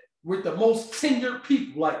worked at with the most tenured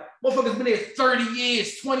people. Like, motherfuckers been there 30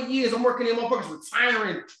 years, 20 years. I'm working there, motherfuckers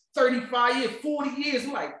retiring 35 years, 40 years.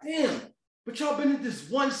 I'm like, damn, but y'all been in this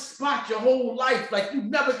one spot your whole life. Like, you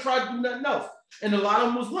never tried to do nothing else. And a lot of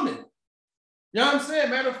them was women. You know what I'm saying?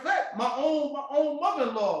 Matter of fact, my own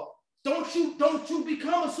mother-in-law, don't you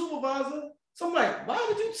become a supervisor? So I'm like, why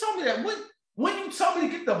would you tell me that? When you tell me to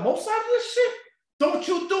get the most out of this shit, don't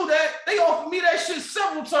you do that? They offered me that shit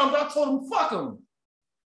several times. I told them, fuck them.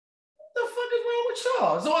 What the fuck is wrong with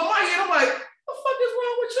y'all? So in my head, I'm like, what the fuck is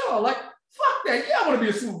wrong with y'all? Like, fuck that. Yeah, I want to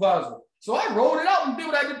be a supervisor. So I rolled it out and did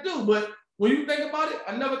what I could do. But when you think about it,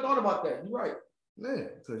 I never thought about that. You're right. Yeah,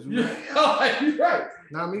 because you're right.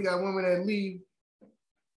 Now, you got women that leave,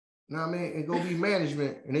 you know what I mean, and go be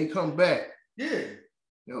management, and they come back. Yeah.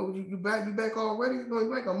 Yo, you back already? It's going to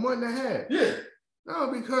be like a month and a half. Yeah.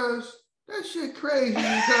 No, because that shit crazy.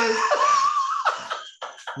 Because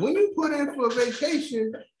when you put in for a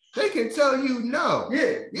vacation, they can tell you no.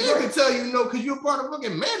 Yeah. They can tell you no because you're part of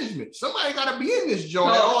fucking management. Somebody got to be in this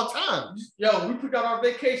joint at all times. Yo, we put out our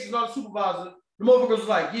vacations on the supervisor. The motherfucker was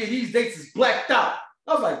like, yeah, these dates is blacked out.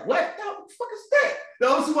 I was like, blacked out? What the fuck is that? The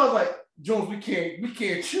other supervisor was like, Jones, we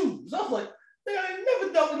can't choose. I was like, man, I ain't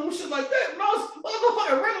never done with no shit like that. When I was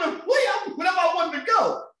fucking regular employee, whenever I wanted to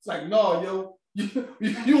go. It's like, no, yo,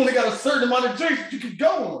 you only got a certain amount of drinks that you can go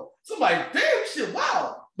on. So I'm like, damn shit,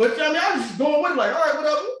 wow. But I mean, I was just going with it, like, all right,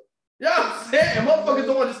 whatever. You know what I'm saying? And motherfuckers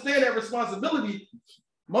don't understand that responsibility.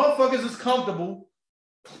 Motherfuckers is comfortable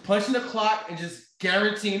punching the clock and just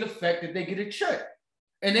guaranteeing the fact that they get a check.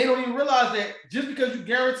 And they don't even realize that just because you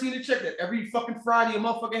guarantee the check that every fucking Friday a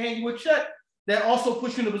motherfucker hand you a check, that also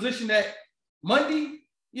puts you in a position that Monday,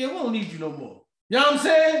 yeah, we don't need you no more. You know what I'm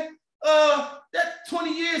saying? That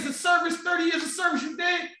 20 years of service, 30 years of service you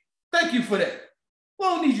did, thank you for that. We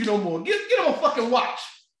don't need you no more. Get them a fucking watch.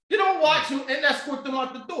 Get them a watch and escort them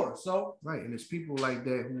out the door. So right, and it's people like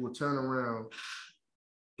that who will turn around,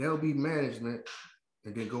 they'll be management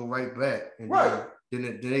and then go right back. And right.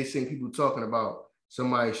 Then they see people talking about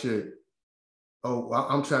somebody should, oh,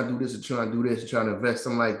 I'm trying to do this and trying to do this and trying to invest.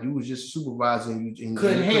 I'm like, you was just supervising, you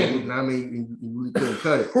couldn't handle it. I mean, you really couldn't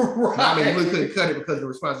cut it. Right. I mean, you really couldn't cut it because of the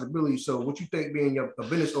responsibility. So what you think being a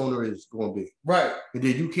business owner is going to be? Right. And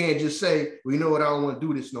then you can't just say, well, you know what, I don't want to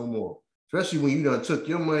do this no more. Especially when you done took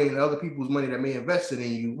your money and other people's money that may invested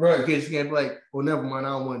in you. Right. You can't be like, well, never mind,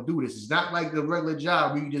 I don't want to do this. It's not like the regular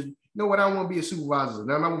job where you just, you know what, I want to be a supervisor.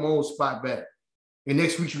 Now I'm my own spot back. And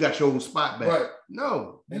next week you got your own spot back. Right.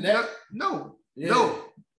 No. And No,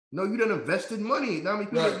 you done invested money. I mean,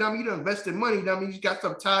 you done invested money. I mean, you got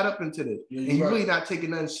stuff tied up into this. Yeah, and you're really not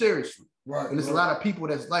taking nothing seriously. Right. And there's a lot of people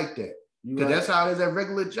that's like that. Because that's how it is at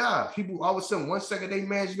regular jobs. People all of a sudden, 1 second they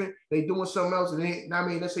management, they doing something else,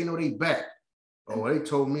 and let's say no, they back. Oh, they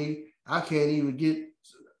told me I can't even get,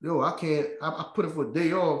 I put it for a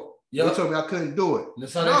day off. Yep. They told me I couldn't do it.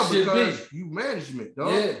 That's how that shit be. You management,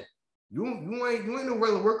 dog. Yeah. You ain't no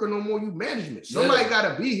regular worker no more. You management. Somebody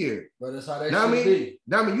gotta be here. But that's how that should be.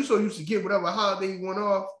 I mean, you so used to get whatever holiday you went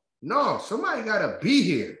off. No, somebody gotta be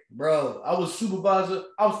here. Bro, I was supervisor.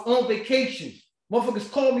 I was on vacation.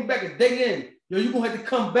 Motherfuckers called me back a day in. Yo, you gonna have to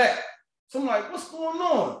come back. So I'm like, what's going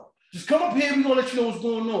on? Just come up here. We gonna let you know what's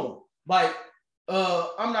going on. Like,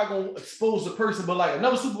 I'm not gonna expose the person, but like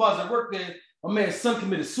another supervisor that worked there, my man's son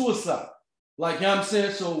committed suicide. Like, you know what I'm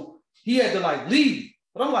saying? So he had to like leave.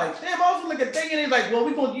 But I'm like, damn, I was like a day in. He's like, well,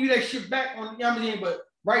 we're gonna give you that shit back on, you know what I mean? But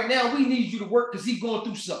right now we need you to work because he's going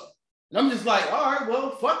through something. And I'm just like, all right,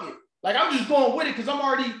 well, fuck it. Like, I'm just going with it because I'm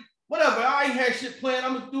already, whatever. I ain't had shit planned.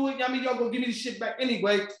 I'm gonna do it. I mean, y'all gonna give me the shit back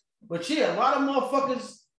anyway. But yeah, a lot of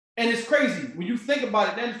motherfuckers, and it's crazy when you think about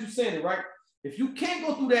it. That's what you're saying it, right? If you can't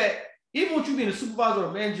go through that, even with you being a supervisor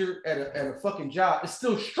or manager at a fucking job, it's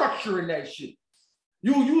still structure in that shit.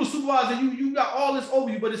 You a supervisor, you got all this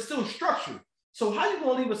over you, but it's still structure. So how you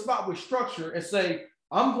gonna leave a spot with structure and say,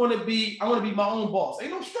 I want to be my own boss?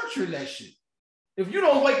 Ain't no structure in that shit. If you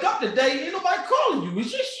don't wake up today, ain't nobody calling you.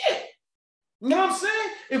 It's just shit. You know what I'm saying?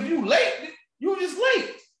 If you late, you just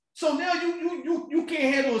late. So now you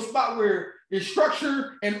can't handle a spot where it's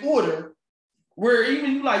structure and order, where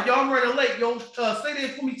even you like, yo, I'm running late. Yo, stay there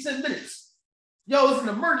for me 10 minutes. Yo, it's an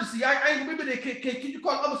emergency. I ain't gonna be there. Can you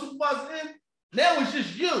call other supervisors in? Now it's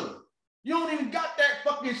just you. You don't even got that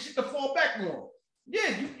fucking shit to fall back on.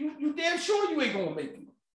 Yeah, you damn sure you ain't gonna make it.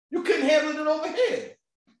 You couldn't handle it over here.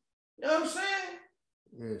 You know what I'm saying?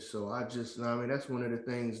 Yeah, so I mean, that's one of the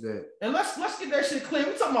things that. And let's get that shit clear.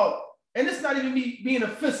 We're talking about, and it's not even me being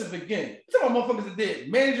offensive again. We're talking about motherfuckers that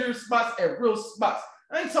did manager spots at real spots.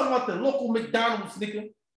 I ain't talking about the local McDonald's, nigga.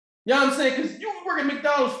 You know what I'm saying? Because you work at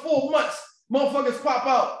McDonald's 4 months, motherfuckers pop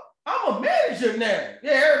out. I'm a manager now.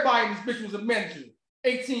 Yeah, everybody in this bitch was a manager,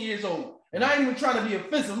 18 years old. And I ain't even trying to be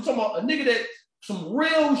offensive. I'm talking about a nigga that some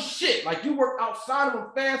real shit. Like you work outside of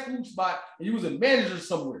a fast food spot and you was a manager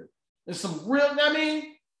somewhere. There's some real, you know what I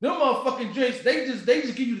mean? Them motherfucking drinks, they just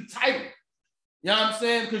give you the title. You know what I'm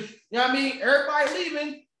saying? Because, you know what I mean? Everybody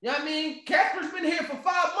leaving. You know what I mean? Catherine's been here for 5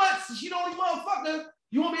 months and she the only motherfucker.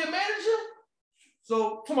 You want to be a manager?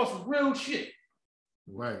 So, talking about some real shit.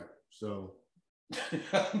 Right. So. You know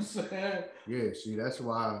what I'm saying? Yeah, see, that's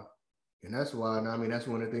why, I mean, that's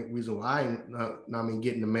one of the reasons why I ain't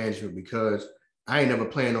getting the management, because I ain't never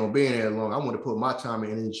planned on being there long. I want to put my time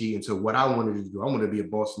and energy into what I wanted to do. I want to be a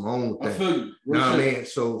boss of my own thing. I feel you. You know what I mean?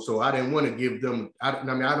 So I didn't want to give them, I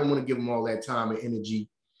don't want to give them all that time and energy, you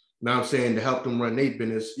know what I'm saying, to help them run their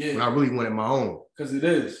business when I really wanted my own. Because it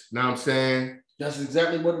is. You know what I'm saying? That's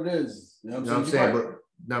exactly what it is. You know what I'm saying?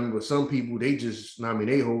 But I mean, with some people, they just, you know what I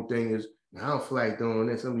mean, their whole thing is, I don't feel like doing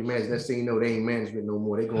this. Somebody management, let's say, you know, they ain't management no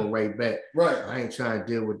more. They going right back. Right. I ain't trying to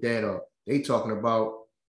deal with that. Or they talking about,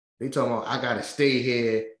 I gotta stay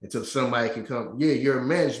here until somebody can come. Yeah, you're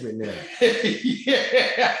management now.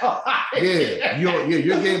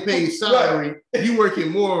 You're getting paid salary. Right. You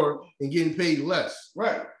working more and getting paid less.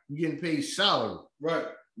 Right. You're getting paid salary. Right.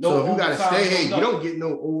 No, so if you gotta stay here, you don't get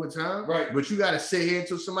no overtime. Right. But you gotta stay here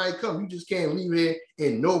until somebody comes. You just can't leave here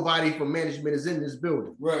and nobody from management is in this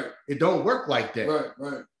building. Right. It don't work like that. Right.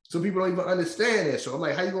 Right. So people don't even understand that. So I'm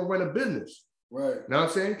like, how you gonna run a business? Right. You know what I'm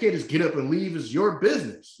saying? You can't just get up and leave. It's your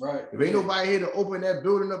business. Right. If ain't nobody here to open that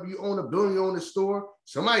building up, you own a building, you own a store,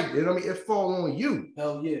 somebody, you know what I mean? It fall on you.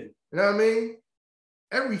 Hell yeah. You know what I mean?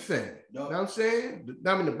 Everything. Yep. You know what I'm saying?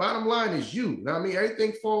 I mean, the bottom line is you. You know what I mean?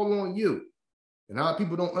 Everything fall on you. And a lot of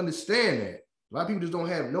people don't understand that. A lot of people just don't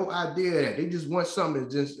have no idea that. They just want something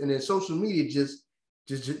and then social media just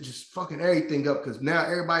fucking everything up, because now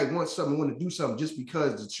everybody wants something, want to do something just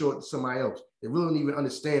because it's short to somebody else. They really don't even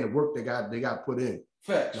understand the work they got put in.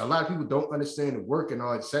 Facts. Now, a lot of people don't understand the work and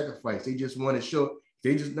all that sacrifice. They just want to show,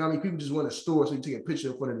 people just want a store, so you take a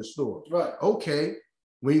picture in front of the store. Right. Okay.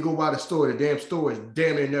 When you go by the store, the damn store is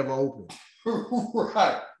damn near never open.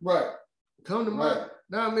 Right. Come to my,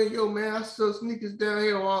 now I mean, yo, man, I sell sneakers down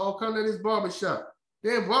here, or I'll come to this barbershop.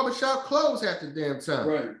 Damn, barbershop closed half the damn time.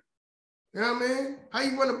 Right. You know what I mean? How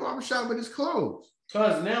you run a barbershop with it's closed?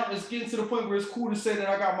 Because now it's getting to the point where it's cool to say that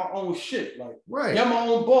I got my own shit. Like, right. I'm my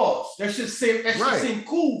own boss. That shit seem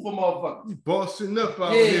cool for motherfuckers. You bossing up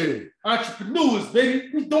out here. Entrepreneurs, baby.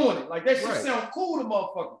 We doing it. Like, that shit sound cool to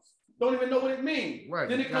motherfuckers. Don't even know what it means. Right.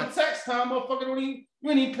 Then it comes tax time, motherfucker, you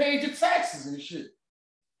ain't even paid your taxes and shit.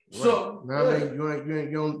 Right. So, you know what I mean?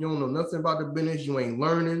 You don't know nothing about the business. You ain't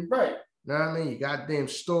learning. Right. Know what I mean? You goddamn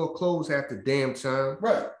store closed half the damn time.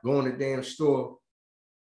 Right. Go in the damn store.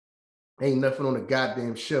 Ain't nothing on the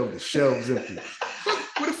goddamn shelf. The shelves empty.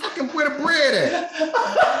 Where the bread at?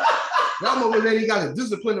 Y'all mother lady got a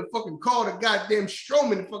discipline to fucking call the goddamn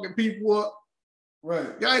Strowman fucking people up. Right.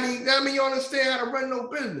 Y'all ain't, I mean, you understand how to run no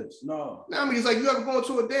business. No. I mean, it's like you ever go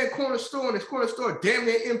into a damn corner store and this corner store damn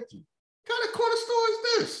near empty. What kind of corner store is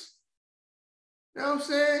this? You know what I'm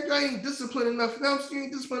saying? You ain't disciplined enough. You know what I'm saying? You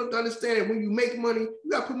ain't disciplined enough to understand that when you make money,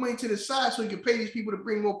 you got to put money to the side so you can pay these people to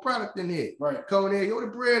bring more product in here. Right. Coming in, yo, the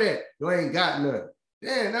bread at? You ain't got none.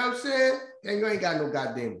 Yeah, you know what I'm saying? And you ain't got no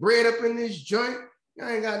goddamn bread up in this joint. You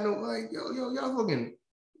ain't got no, like, y'all fucking,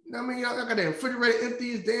 you know what I mean? Y'all got that refrigerator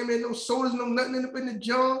empty as damn, there no sodas, no nothing up in the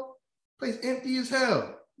jar. Place empty as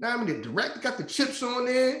hell. Now, I mean, the director got the chips on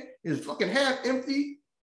there. It's fucking half empty.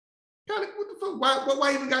 What the fuck?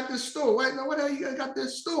 Why even got this store? Why the hell you got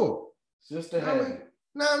this store? Just to have it.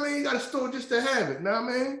 Nah, I mean, you got a store just to have it. Nah,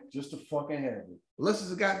 man. Just to fucking have it. Unless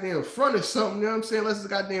it's a goddamn front or something, you know what I'm saying? Unless it's a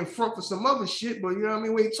goddamn front for some other shit, but you know what I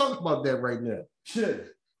mean? We ain't talking about that right now. Shit.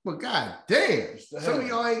 But goddamn, some of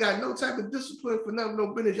y'all ain't got no type of discipline for nothing,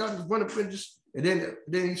 no business. Y'all just run up and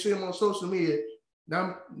then you see them on social media.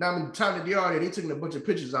 Now in the time that they are there, they taking a bunch of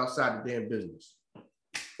pictures outside the damn business.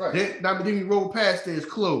 Right. Then you roll past there, it's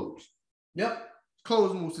closed. Yep. It's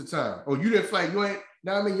closed most of the time. Or you didn't feel like you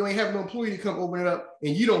ain't having no employee to come open it up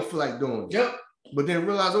and you don't feel like doing it. Yep. But then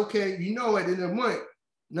realize, okay, you know at the end of the month,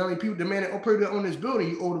 you know how many people demanding people on this building,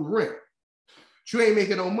 you owe them rent. But you ain't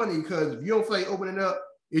making no money because if you don't feel like opening up,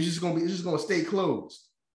 it's just gonna stay closed.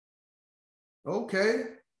 Okay.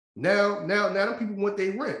 Now them people want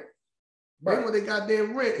their rent. Right. They want their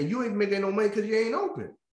goddamn rent, and you ain't making no money because you ain't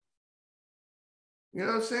open. You know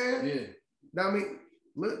what I'm saying? Yeah. Now, I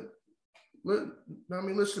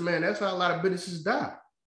mean, listen, man, that's how a lot of businesses die.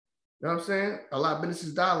 You know what I'm saying? A lot of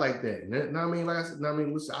businesses die like that. You know what I mean? Like I said,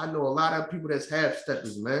 listen, I know a lot of people that's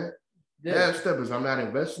half-steppers, man. Yeah. Half-steppers. I'm not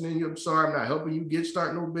investing in you. I'm sorry, I'm not helping you get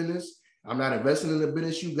start no business. I'm not investing in the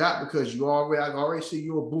business you got because I already see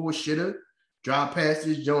you're a bullshitter. Drive past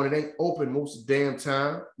this joint, it ain't open most of the damn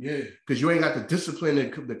time. Yeah. Because you ain't got the discipline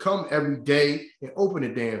to come every day and open the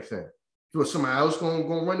damn thing. So somebody else gonna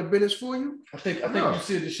run the business for you? I think you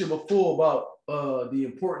said this shit before about the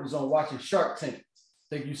importance on watching Shark Tank.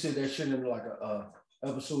 I think you said that shit in like a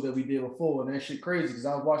episode that we did before, and that shit crazy because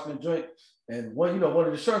I was watching the joint, and one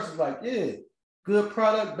of the sharks was like, yeah, good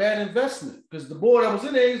product, bad investment. Because the boy that was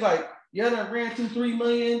in there, he's like, yeah, I ran through $3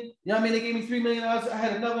 million. You know what I mean? They gave me $3 million. I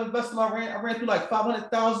had another investment. I ran through like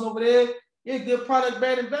 500,000 over there. Yeah, good product,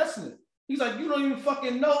 bad investment. He's like, you don't even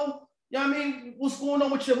fucking know, you know what I mean, what's going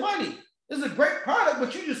on with your money. It's a great product,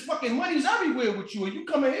 but you just fucking money's everywhere with you. And you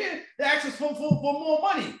come in here, they ask us for more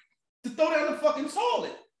money to throw down the fucking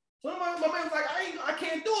toilet. So my man was like, I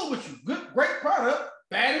can't do it with you. Great product,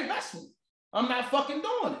 bad investment. I'm not fucking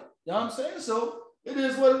doing it. You know what I'm saying? So it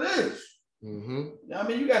is what it is. Mm-hmm. I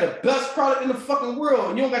mean, you got the best product in the fucking world,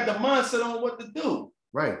 and you don't got the mindset on what to do.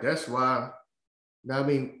 Right. That's why. Now,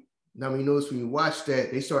 you notice when you watch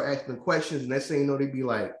that, they start asking questions, and next thing you know, they be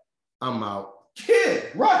like, "I'm out." Yeah,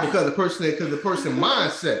 right. Because the person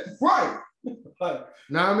mindset. Right. Right.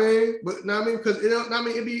 Know what I mean? But know what I mean? Because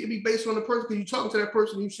it be based on the person. Because you talking to that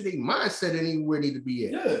person, you should their mindset anywhere need to be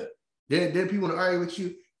at. Yeah. Then people want to argue with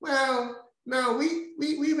you. Well, no,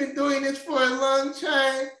 we've been doing this for a long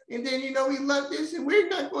time, and then we love this, and we're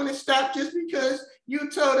not going to stop just because you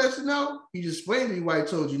told us no. He just explained to you why he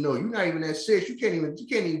told you no. You're not even that serious. You can't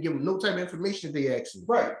even give them no type of information they ask you.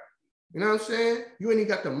 Right. You know what I'm saying? You ain't even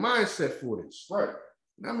got the mindset for this. Right.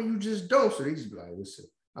 I mean, you just don't. So they just be like, listen,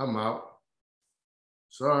 I'm out.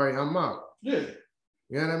 Sorry, I'm out. Yeah.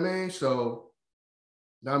 You know what I mean? So,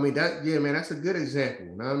 that's a good example.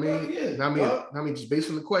 You know what I mean? Yeah. Just based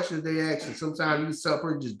on the questions they ask, and sometimes you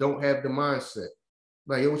suffer just don't have the mindset.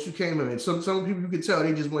 Like, what you came in, and some people you could tell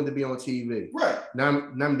they just wanted to be on TV. Right. Now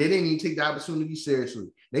they didn't even take the opportunity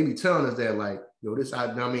seriously. They be telling us that, like, this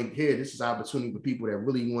is opportunity for people that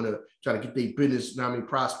really want to try to get their business,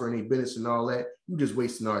 prosper in their business and all that. You just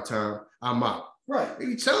wasting our time. I'm out. Right. They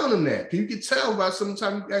be telling them that. You can tell by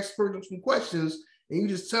sometimes you ask them some questions, and you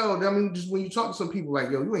just tell them, just when you talk to some people, like,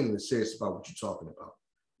 you ain't even serious about what you're talking about.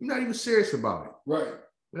 You're not even serious about it. Right.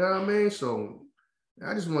 You know what I mean? So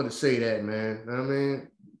I just wanted to say that, man. You know what I mean?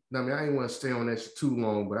 I didn't want to stay on that shit too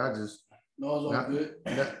long, but I just... No, it's all good.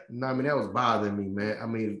 That was bothering me, man. I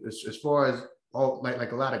mean, as far as all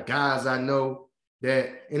like a lot of guys I know that,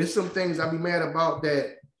 and it's some things I'd be mad about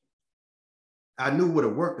that I knew would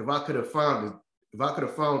have worked if I could have found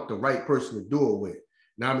the right person to do it with.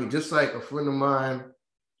 Now, I mean, just like a friend of mine,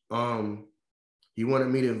 he wanted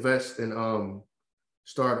me to invest in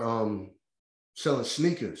start selling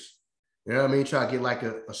sneakers. You know what I mean? Try to get like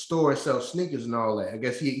a store and sell sneakers and all that. I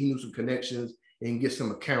guess he knew some connections and get some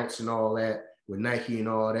accounts and all that with Nike and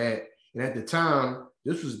all that. And at the time,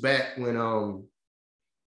 this was back when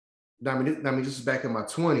this is back in my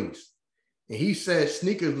 20s. And he said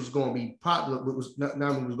sneakers was going to be popular, but was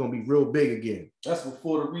going to be real big again. That's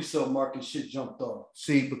before the resale market shit jumped off.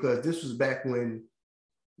 See, because this was back when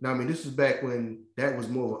that was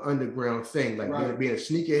more of an underground thing. Like, right. Being a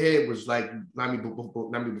sneakerhead was like,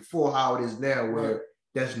 before how it is now, where right.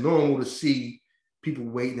 That's normal to see people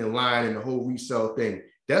waiting in line and the whole resale thing.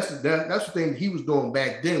 That's the thing he was doing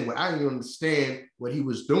back then, where I didn't even understand what he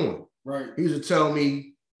was doing. Right. He used to tell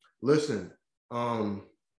me, listen, I'm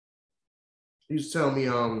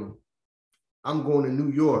going to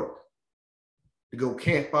New York to go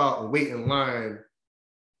camp out and wait in line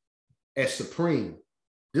at Supreme.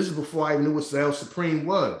 This is before I even knew what the hell Supreme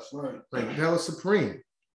was. Right. Like, the hell is Supreme?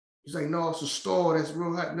 He's like, no, it's a store that's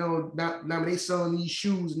real hot. No, not they selling these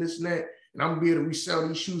shoes and this and that, and I'm gonna be able to resell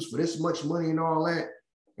these shoes for this much money and all that.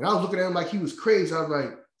 And I was looking at him like he was crazy. I was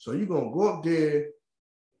like, so you're gonna go up there,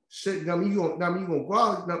 you gonna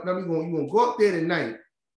go up there tonight,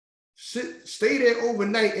 stay there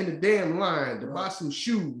overnight in the damn line to buy some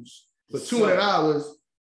shoes for $200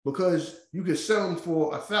 because you can sell them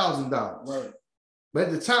for $1,000. Right. But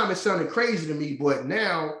at the time, it sounded crazy to me, but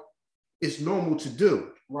now it's normal to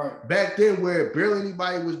do. Right. Back then, where barely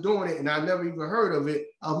anybody was doing it, and I never even heard of it,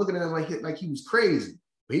 I was looking at him like he was crazy.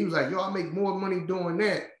 But he was like, yo, I make more money doing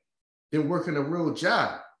that than working a real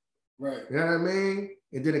job. Right. You know what I mean?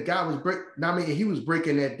 And then the guy was he was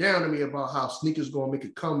breaking that down to me about how sneakers gonna make a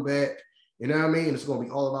comeback. You know what I mean? And it's gonna be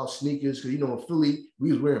all about sneakers because in Philly,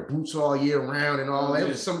 we was wearing boots all year round and all that. It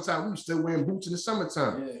was summertime, we was still wearing boots in the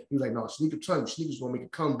summertime. Yeah. He was like, no, sneakers gonna make a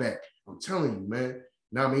comeback. I'm telling you, man.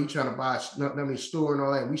 Now he trying to buy a store and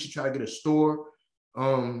all that. We should try to get a store.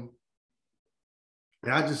 And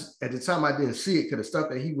I just at the time I didn't see it because the stuff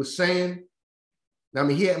that he was saying.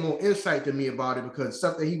 He had more insight than me about it because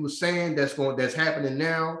stuff that he was saying that's happening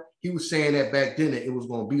now, he was saying that back then that it was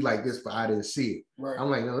going to be like this, but I didn't see it. Right. I'm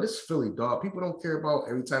like, no, this is Philly, dog. People don't care about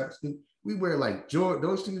every type of sneaker. We wear like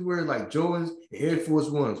those things wear like Jordans and Air Force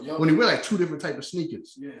Ones. Yep. When they wear like two different types of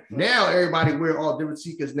sneakers. Yeah. Now everybody wear all different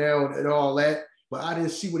sneakers now and all that, but I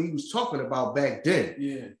didn't see what he was talking about back then.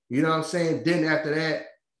 Yeah. You know what I'm saying? Then after that,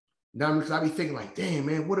 because I be thinking like, damn,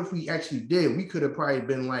 man, what if we actually did? We could have probably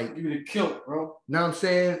been like, you would have killed, bro. Know what I'm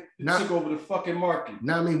saying? Took over the fucking market.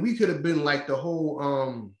 We could have been like the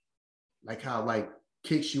whole, like how like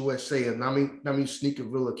Kicks USA, and Sneaker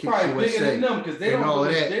Villa, Kicks probably USA, bigger than them because they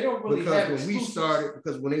don't really because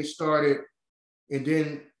have when they started, and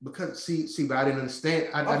then because but I didn't understand.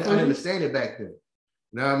 I didn't understand it back then.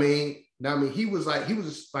 Know what I mean? He was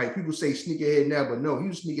just like people say sneakerhead now, but no, he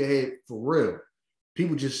was sneakerhead for real.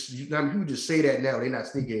 People just say that now. They're not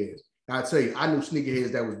sneakerheads. I tell you, I knew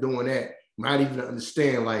sneakerheads that was doing that. Not even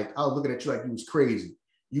understand. Like I was looking at you like you was crazy.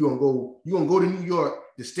 You gonna go to New York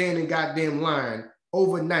to stand in goddamn line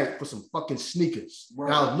overnight for some fucking sneakers. Right.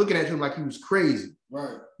 And I was looking at him like he was crazy.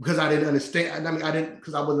 Right. Because I didn't understand.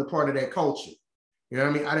 Because I wasn't a part of that culture. You know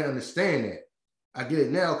what I mean? I didn't understand that. I get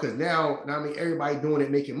it now because everybody doing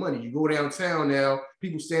it, making money. You go downtown now,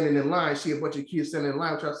 people standing in line, see a bunch of kids standing in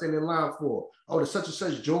line, try to stand in line for. Oh, the such and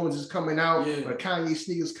such Jordans is coming out, or Kanye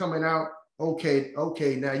sneakers coming out. Okay,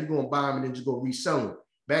 now you're gonna buy them and then just go resell them.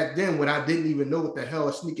 Back then, when I didn't even know what the hell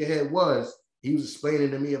a sneakerhead was, he was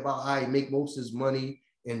explaining to me about how he make most of his money.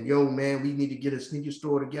 And yo, man, we need to get a sneaker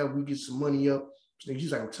store together. We get some money up.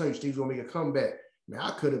 He's like, I'm telling you, Steve's gonna make a comeback. Man,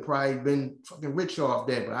 I could have probably been fucking rich off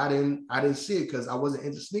that, but I didn't see it because I wasn't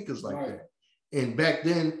into sneakers like that. And back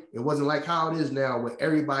then, it wasn't like how it is now, where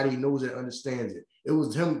everybody knows and understands it. It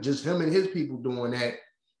was just him and his people doing that.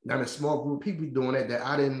 Not a small group of people doing that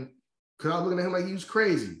I didn't, because I was looking at him like he was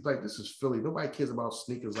crazy. Like, this is Philly. Nobody cares about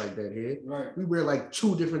sneakers like that here. Right. We wear like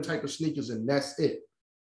two different types of sneakers and that's it.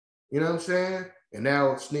 You know what I'm saying? And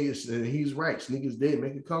now sneakers, and he's right. Sneakers did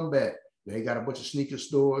make a comeback. They got a bunch of sneaker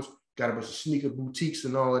stores, got a bunch of sneaker boutiques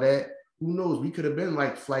and all of that. Who knows? We could have been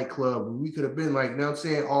like Flight Club. We could have been like, you know what I'm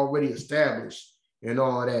saying, already established and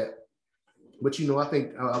all of that. But, I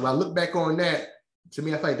think when I look back on that, to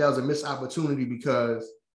me, I think that was a missed opportunity because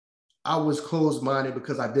I was closed-minded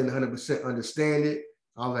because I didn't 100% understand it.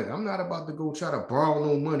 I was like, I'm not about to go try to borrow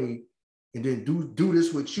no money and then do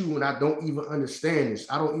this with you when I don't even understand this.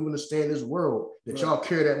 I don't even understand this world that y'all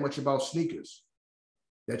care that much about sneakers,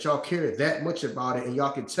 that y'all care that much about it, and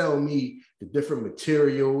y'all can tell me the different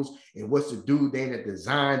materials and what's the dude then that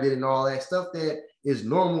designed it and all that stuff that is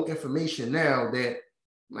normal information now that,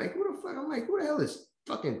 like, who the hell is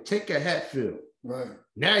fucking Tinker Hatfield? Right.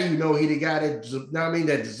 Now he the guy that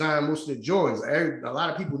designed most of the Jordans. A lot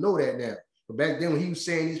of people know that now. But back then when he was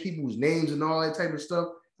saying these people's names and all that type of stuff,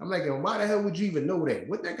 I'm like, why the hell would you even know that?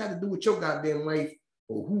 What that got to do with your goddamn life?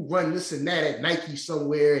 Or who run this and that at Nike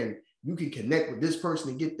somewhere and you can connect with this person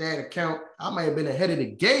and get that account? I might have been ahead of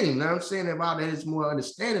the game. Now I'm saying about that, it's more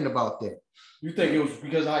understanding about that. You think it was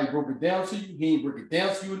because how he broke it down to you? He didn't break it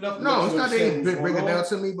down to you enough? No, it's not that he didn't break it down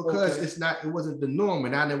to me because it wasn't the norm,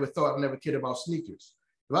 and I never cared about sneakers.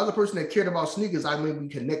 If I was a person that cared about sneakers, I maybe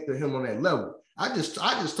connect to him on that level. I just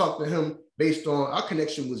talked to him based on our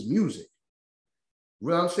connection was music. You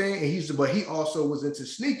know what I'm saying? And but he also was into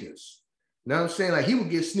sneakers. You know what I'm saying? Like he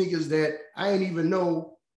would get sneakers that I didn't even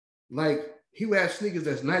know, like he would have sneakers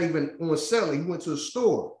that's not even on sale. He went to a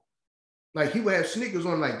store. Like he would have sneakers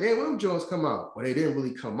on, like, damn, when them Jones come out? Well, they didn't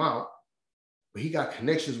really come out, but he got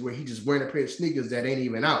connections where he just wearing a pair of sneakers that ain't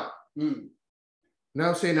even out. You know what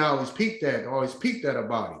I'm saying? I always peeped that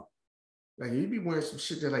about him. Like you be wearing some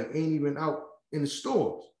shit that like ain't even out in the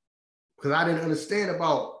stores. Because I didn't understand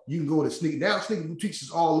about you can go to sneaker. Now sneaker boutiques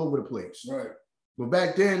is all over the place. Right. But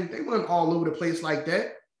back then, they weren't all over the place like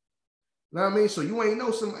that. You know what I mean? So you ain't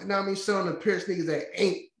know somebody, you know what I mean, selling a pair of sneakers that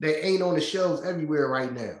ain't on the shelves everywhere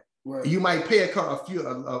right now. Right. You might pay a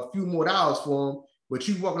few more dollars for them, but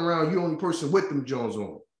you walking around, you're the only person with them Jones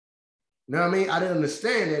on. You know what I mean? I didn't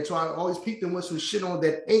understand that, so I always peeked them with some shit on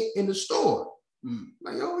that ain't in the store.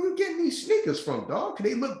 Like, yo, where you getting these sneakers from, dog? Cause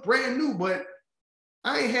they look brand new, but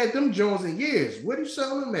I ain't had them Jones in years. Where do you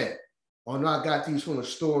sell them at? Oh no, I got these from a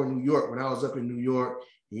store in New York when I was up in New York.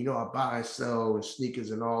 You know, I buy and sell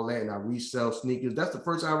sneakers and all that, and I resell sneakers. That's the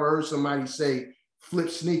first time I ever heard somebody say flip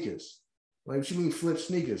sneakers. Like, what you mean flip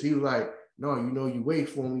sneakers? He was like, no, you know, you wait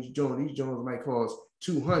for them. These Jones might cost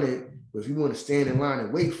 $200, but if you want to stand in line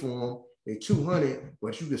and wait for them, they're $200,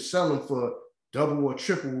 but you can sell them for double or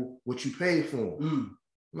triple what you paid for them.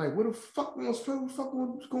 I'm like, what the fuck gonna spend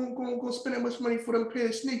that much money for them pair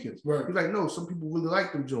of sneakers? Right. He's like, no, some people really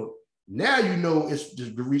like them joints. Now you know it's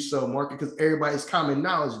just the resale market because everybody's common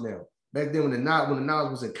knowledge now. Back then when the knowledge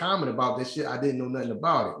wasn't common about this shit, I didn't know nothing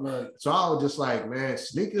about it. Right. So I was just like, man,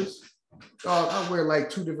 sneakers. I wear like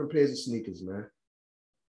 2 different pairs of sneakers, man.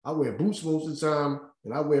 I wear boots most of the time,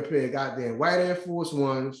 and I wear a pair of goddamn white Air Force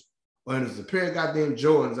Ones. When there's a pair of goddamn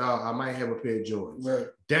Jordans, I might have a pair of Jordans. Right.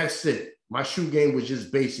 That's it. My shoe game was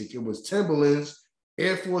just basic. It was Timberlands,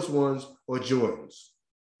 Air Force Ones, or Jordans.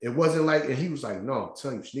 It wasn't like, and he was like, no, I'm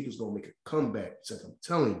telling you, sneakers gonna make a comeback. He said, I'm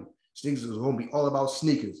telling you, sneakers is gonna be all about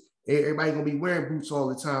sneakers. Everybody gonna be wearing boots all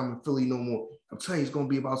the time in Philly no more. I'm telling you, it's gonna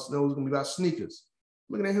be about sneakers.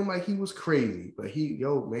 Looking at him like he was crazy, but he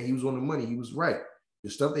was on the money. He was right. The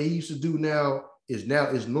stuff that he used to do now is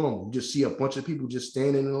normal. You just see a bunch of people just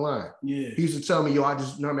standing in the line. Yeah. He used to tell me, I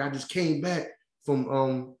just came back from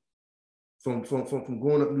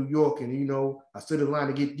going up New York, and I stood in line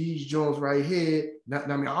to get these Jones right here. I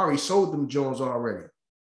already sold them Jones already.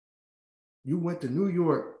 You went to New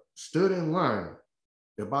York, stood in line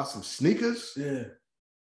to buy some sneakers. Yeah.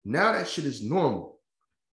 Now that shit is normal.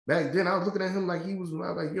 Back then, I was looking at him like I was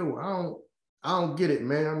like, yo, I don't get it,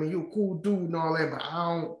 man. I mean, you're a cool dude and all that, but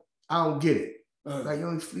I don't get it.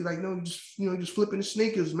 You just flipping the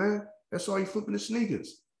sneakers, man. That's all you flipping the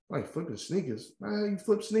sneakers. Like, flipping sneakers? How you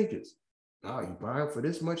flip sneakers? Oh, you buy them for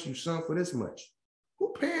this much, you sell them for this much.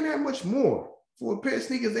 Who paying that much more for a pair of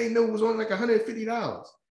sneakers they know was only like $150?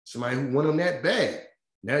 Somebody who want them that bad.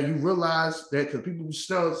 Now you realize that because people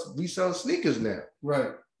resell sneakers now.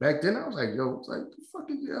 Right. Back then I was like, yo, it's like, the fuck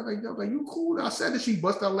is you? I was like, you cool? I said that she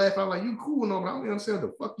bust out laughing. I was like, you cool? No, but I don't understand what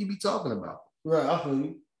the fuck you be talking about. Right, I feel you.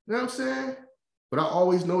 You know what I'm saying? But I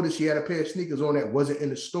always noticed she had a pair of sneakers on that wasn't in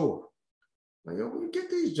the store. Like, yo, where you get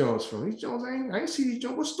these Jones from? These Jones, I ain't see these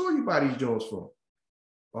Jones. What store you buy these Jones from?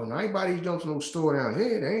 Oh, no, I ain't buy these Jones from no store down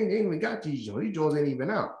here. They ain't even got these Jones. These Jones ain't even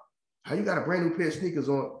out. How you got a brand new pair of sneakers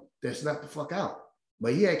on that's not the fuck out?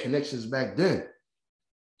 But he had connections back then.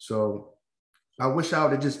 So I wish I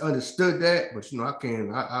would have just understood that, but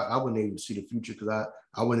I wasn't able to see the future because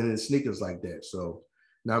I wasn't in sneakers like that. So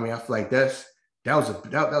I mean, I feel like that was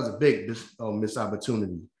a big missed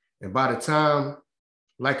opportunity. And by the time,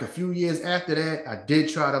 like a few years after that, I did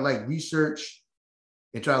try to like research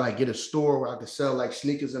and try to like get a store where I could sell like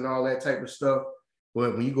sneakers and all that type of stuff.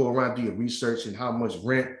 But when you go around do your research and how much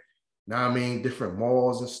rent, different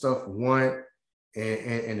malls and stuff want,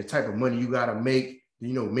 and the type of money you gotta make,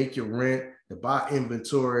 make your rent, to buy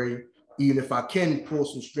inventory, even if I can pull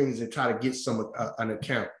some strings and try to get an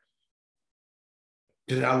account.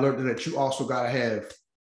 Then I learned that you also gotta have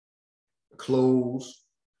clothes,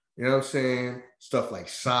 you know what I'm saying? Stuff like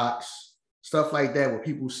socks, stuff like that. Where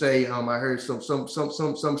people say, I heard some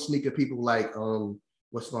sneaker people like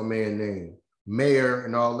what's my man name? Mayor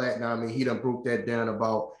and all that. Now, I mean, he done broke that down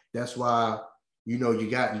about that's why you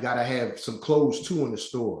gotta have some clothes too in the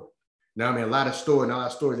store. Now, I mean, a lot of stores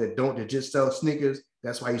that just sell sneakers,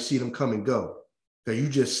 that's why you see them come and go. Because you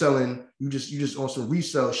just on some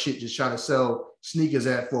resale shit, just trying to sell sneakers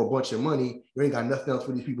for a bunch of money. You ain't got nothing else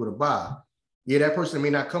for these people to buy. Yeah, that person may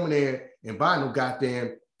not come in there and buy no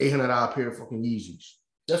goddamn $800 pair of fucking Yeezys.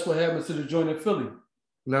 That's what happened to the joint in Philly. You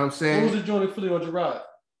know what I'm saying? What was the joint in Philly on Gerard?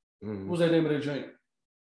 Mm-hmm. What was that name of the joint?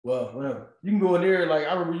 Well, whatever. You can go in there, like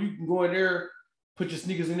I remember you can go in there, put your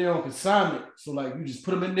sneakers in there on consignment. So like you just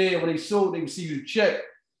put them in there. When they sold, they can see you check.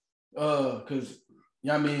 Cause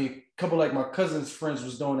a couple like my cousin's friends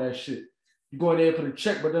was doing that shit. You go in there and put a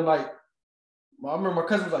check, but then like I remember my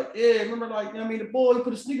cousin was like, yeah, remember like the boy, he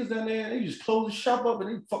put the sneakers down there and they just closed the shop up and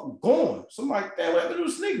they fucking gone. So I'm like, damn, what happened to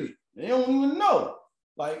the sneakers? They don't even know.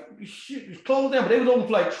 Like shit was closed down, but they was open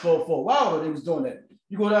for like for a while when they was doing that.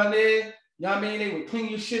 You go down there, they would clean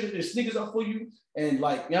your shit, their sneakers up for you. And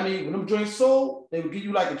like, when them joints sold, they would give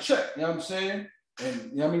you like a check, you know what I'm saying?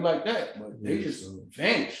 And like that, but they just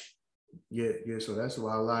vanished. Yeah, so that's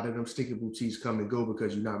why a lot of them sneaker boutiques come and go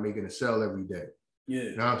because you're not making a sale every day. Yeah.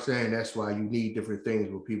 You know what I'm saying? That's why you need different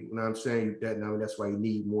things with people. You know what I'm saying? That's why you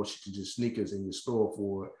need more shit than just sneakers in your store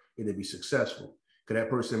for it to be successful. Because that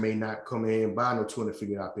person may not come in and buy no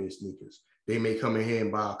 $250 pair of sneakers. They may come in here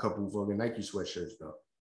and buy a couple of fucking Nike sweatshirts though.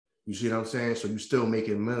 You see what I'm saying? So you still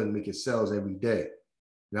making money, making sales every day.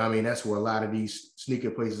 You know what I mean? That's where a lot of these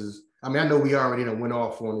sneaker places, I mean, I know we already done went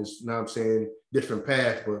off on this, you know what I'm saying, different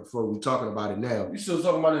path, but before we talking about it now. You still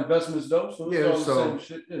talking about investments though? So yeah, so the same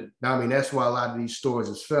shit, yeah. Now, I mean, that's why a lot of these stores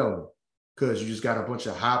is failing, because you just got a bunch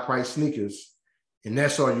of high price sneakers and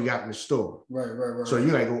that's all you got in the store. Right. So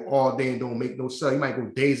you might go all day and don't make no sell. You might go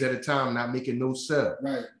days at a time not making no sell.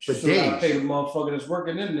 Right. But days. Gotta pay the motherfucker that's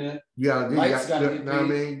working in there. You gotta you gotta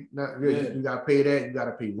pay that. You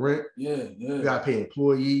gotta pay rent. Yeah. You gotta pay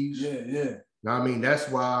employees. Yeah. Now, I mean, that's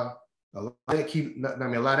why a lot of that keep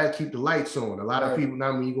the lights on. A lot of people, now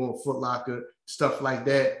I mean, you go on Foot Locker, stuff like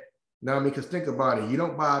that. Now, I mean, because think about it. You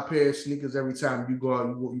don't buy a pair of sneakers every time you go out,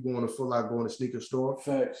 you go on a Foot Locker, go in a sneaker store.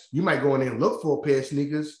 Facts. You might go in there and look for a pair of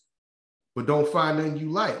sneakers, but don't find nothing you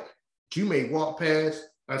like. You may walk past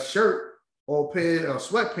a shirt or a pair of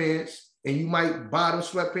sweatpants, and you might buy them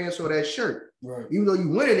sweatpants or that shirt. Right. Even though you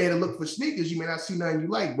went in there to look for sneakers, you may not see nothing you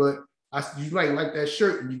like, but you might like that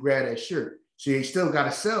shirt and you grab that shirt. So they still got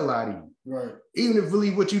to sell a lot of you. Right. Even if really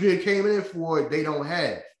what you came in for, they don't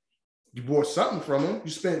have. You bought something from them.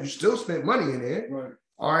 You still spent money in there. Right.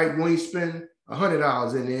 All right, when you spend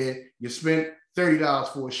 $100 in there, you spent $30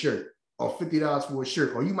 for a shirt or $50 for a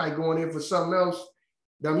shirt, or you might go in there for something else.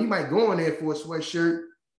 Now, you might go in there for a sweatshirt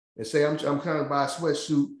and say, I'm kind of buy a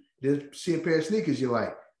sweatsuit, just see a pair of sneakers you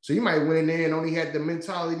like. So you might went in there and only had the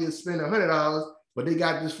mentality to spend $100, but they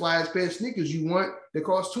got this fly pair of sneakers you want that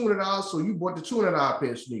cost $200, so you bought the $200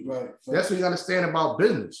 pair of sneakers. Right. That's what you understand about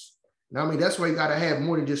business. Now, I mean, that's why you got to have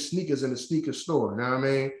more than just sneakers in the sneaker store. You know what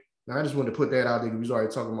I mean? Now, I just wanted to put that out there because we was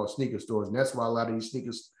already talking about sneaker stores, and that's why a lot of these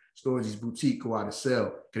sneaker stores, these boutiques, go out and sell,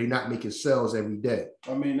 because they're not making sales every day.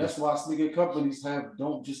 I mean, that's why sneaker companies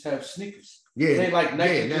don't just have sneakers. Yeah, they like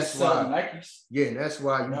Nike, and that's just sell Nikes. Yeah, and that's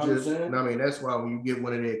why that's why when you get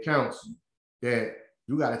one of their accounts, that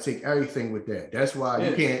you got to take everything with that. That's why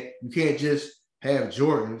you can't just have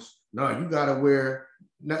Jordans. No, you got to wear.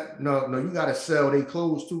 No, you got to sell their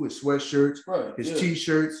clothes too, his sweatshirts, his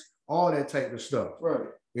t-shirts, all that type of stuff. Right.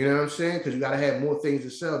 You know what I'm saying? Because you got to have more things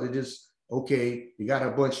to sell than just, okay, you got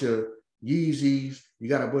a bunch of Yeezys, you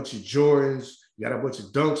got a bunch of Jordans, you got a bunch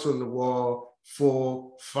of Dunks on the wall,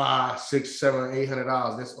 $400, $500, $600, $700,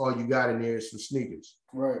 $800. That's all you got in there is some sneakers.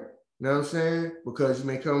 Right. You know what I'm saying? Because you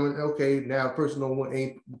may come in, okay, now a person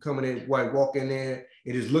ain't coming in, walk in there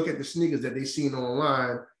and just look at the sneakers that they seen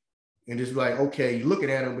online and just like, okay, you're looking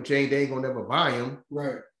at them, but they ain't gonna never buy them.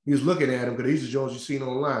 Right. You just looking at them because these are Jones you seen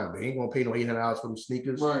online. They ain't gonna pay no $800 for them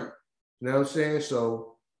sneakers. Right. You know what I'm saying?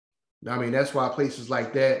 So, I mean, that's why places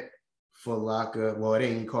like that, Foot Locker, well, it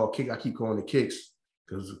ain't even called Kick. I keep calling it Kicks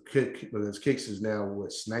because Kicks is now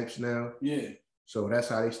what, Snipes now? Yeah. So that's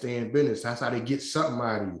how they stay in business. That's how they get something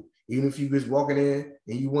out of you. Even if you just walking in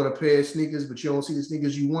and you want a pair of sneakers, but you don't see the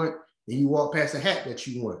sneakers you want, and you walk past a hat that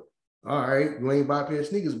you want. All right, you ain't buy a pair of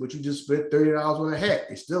sneakers, but you just spent $30 on a hat.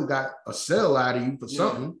 It still got a sell out of you for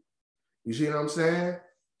something. You see what I'm saying?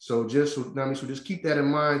 So just keep that in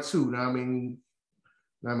mind too. Now, I mean,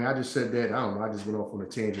 I just said that. I don't know. I just went off on a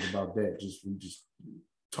tangent about that. We just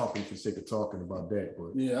talking for the sake of talking about that.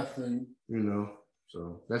 But yeah, I feel you. You know,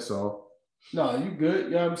 so that's all. No, you good.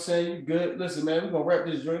 You know what I'm saying? You good. Listen, man, we're gonna wrap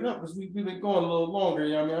this joint up because we've been going a little longer.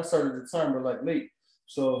 You know what I mean? I started the timer like late.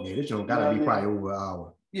 So yeah, this joint gotta be probably over an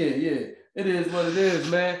hour. Yeah. It is what it is,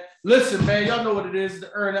 man. Listen, man, y'all know what it is, the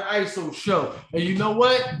Earn the ISO show. And you know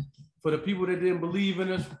what? For the people that didn't believe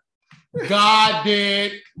in us, God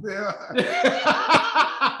did. Yeah.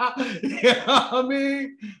 You know what I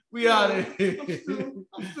mean? We out of here.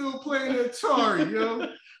 I'm still playing Atari, yo.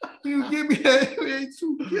 You give me that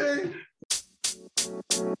 2K.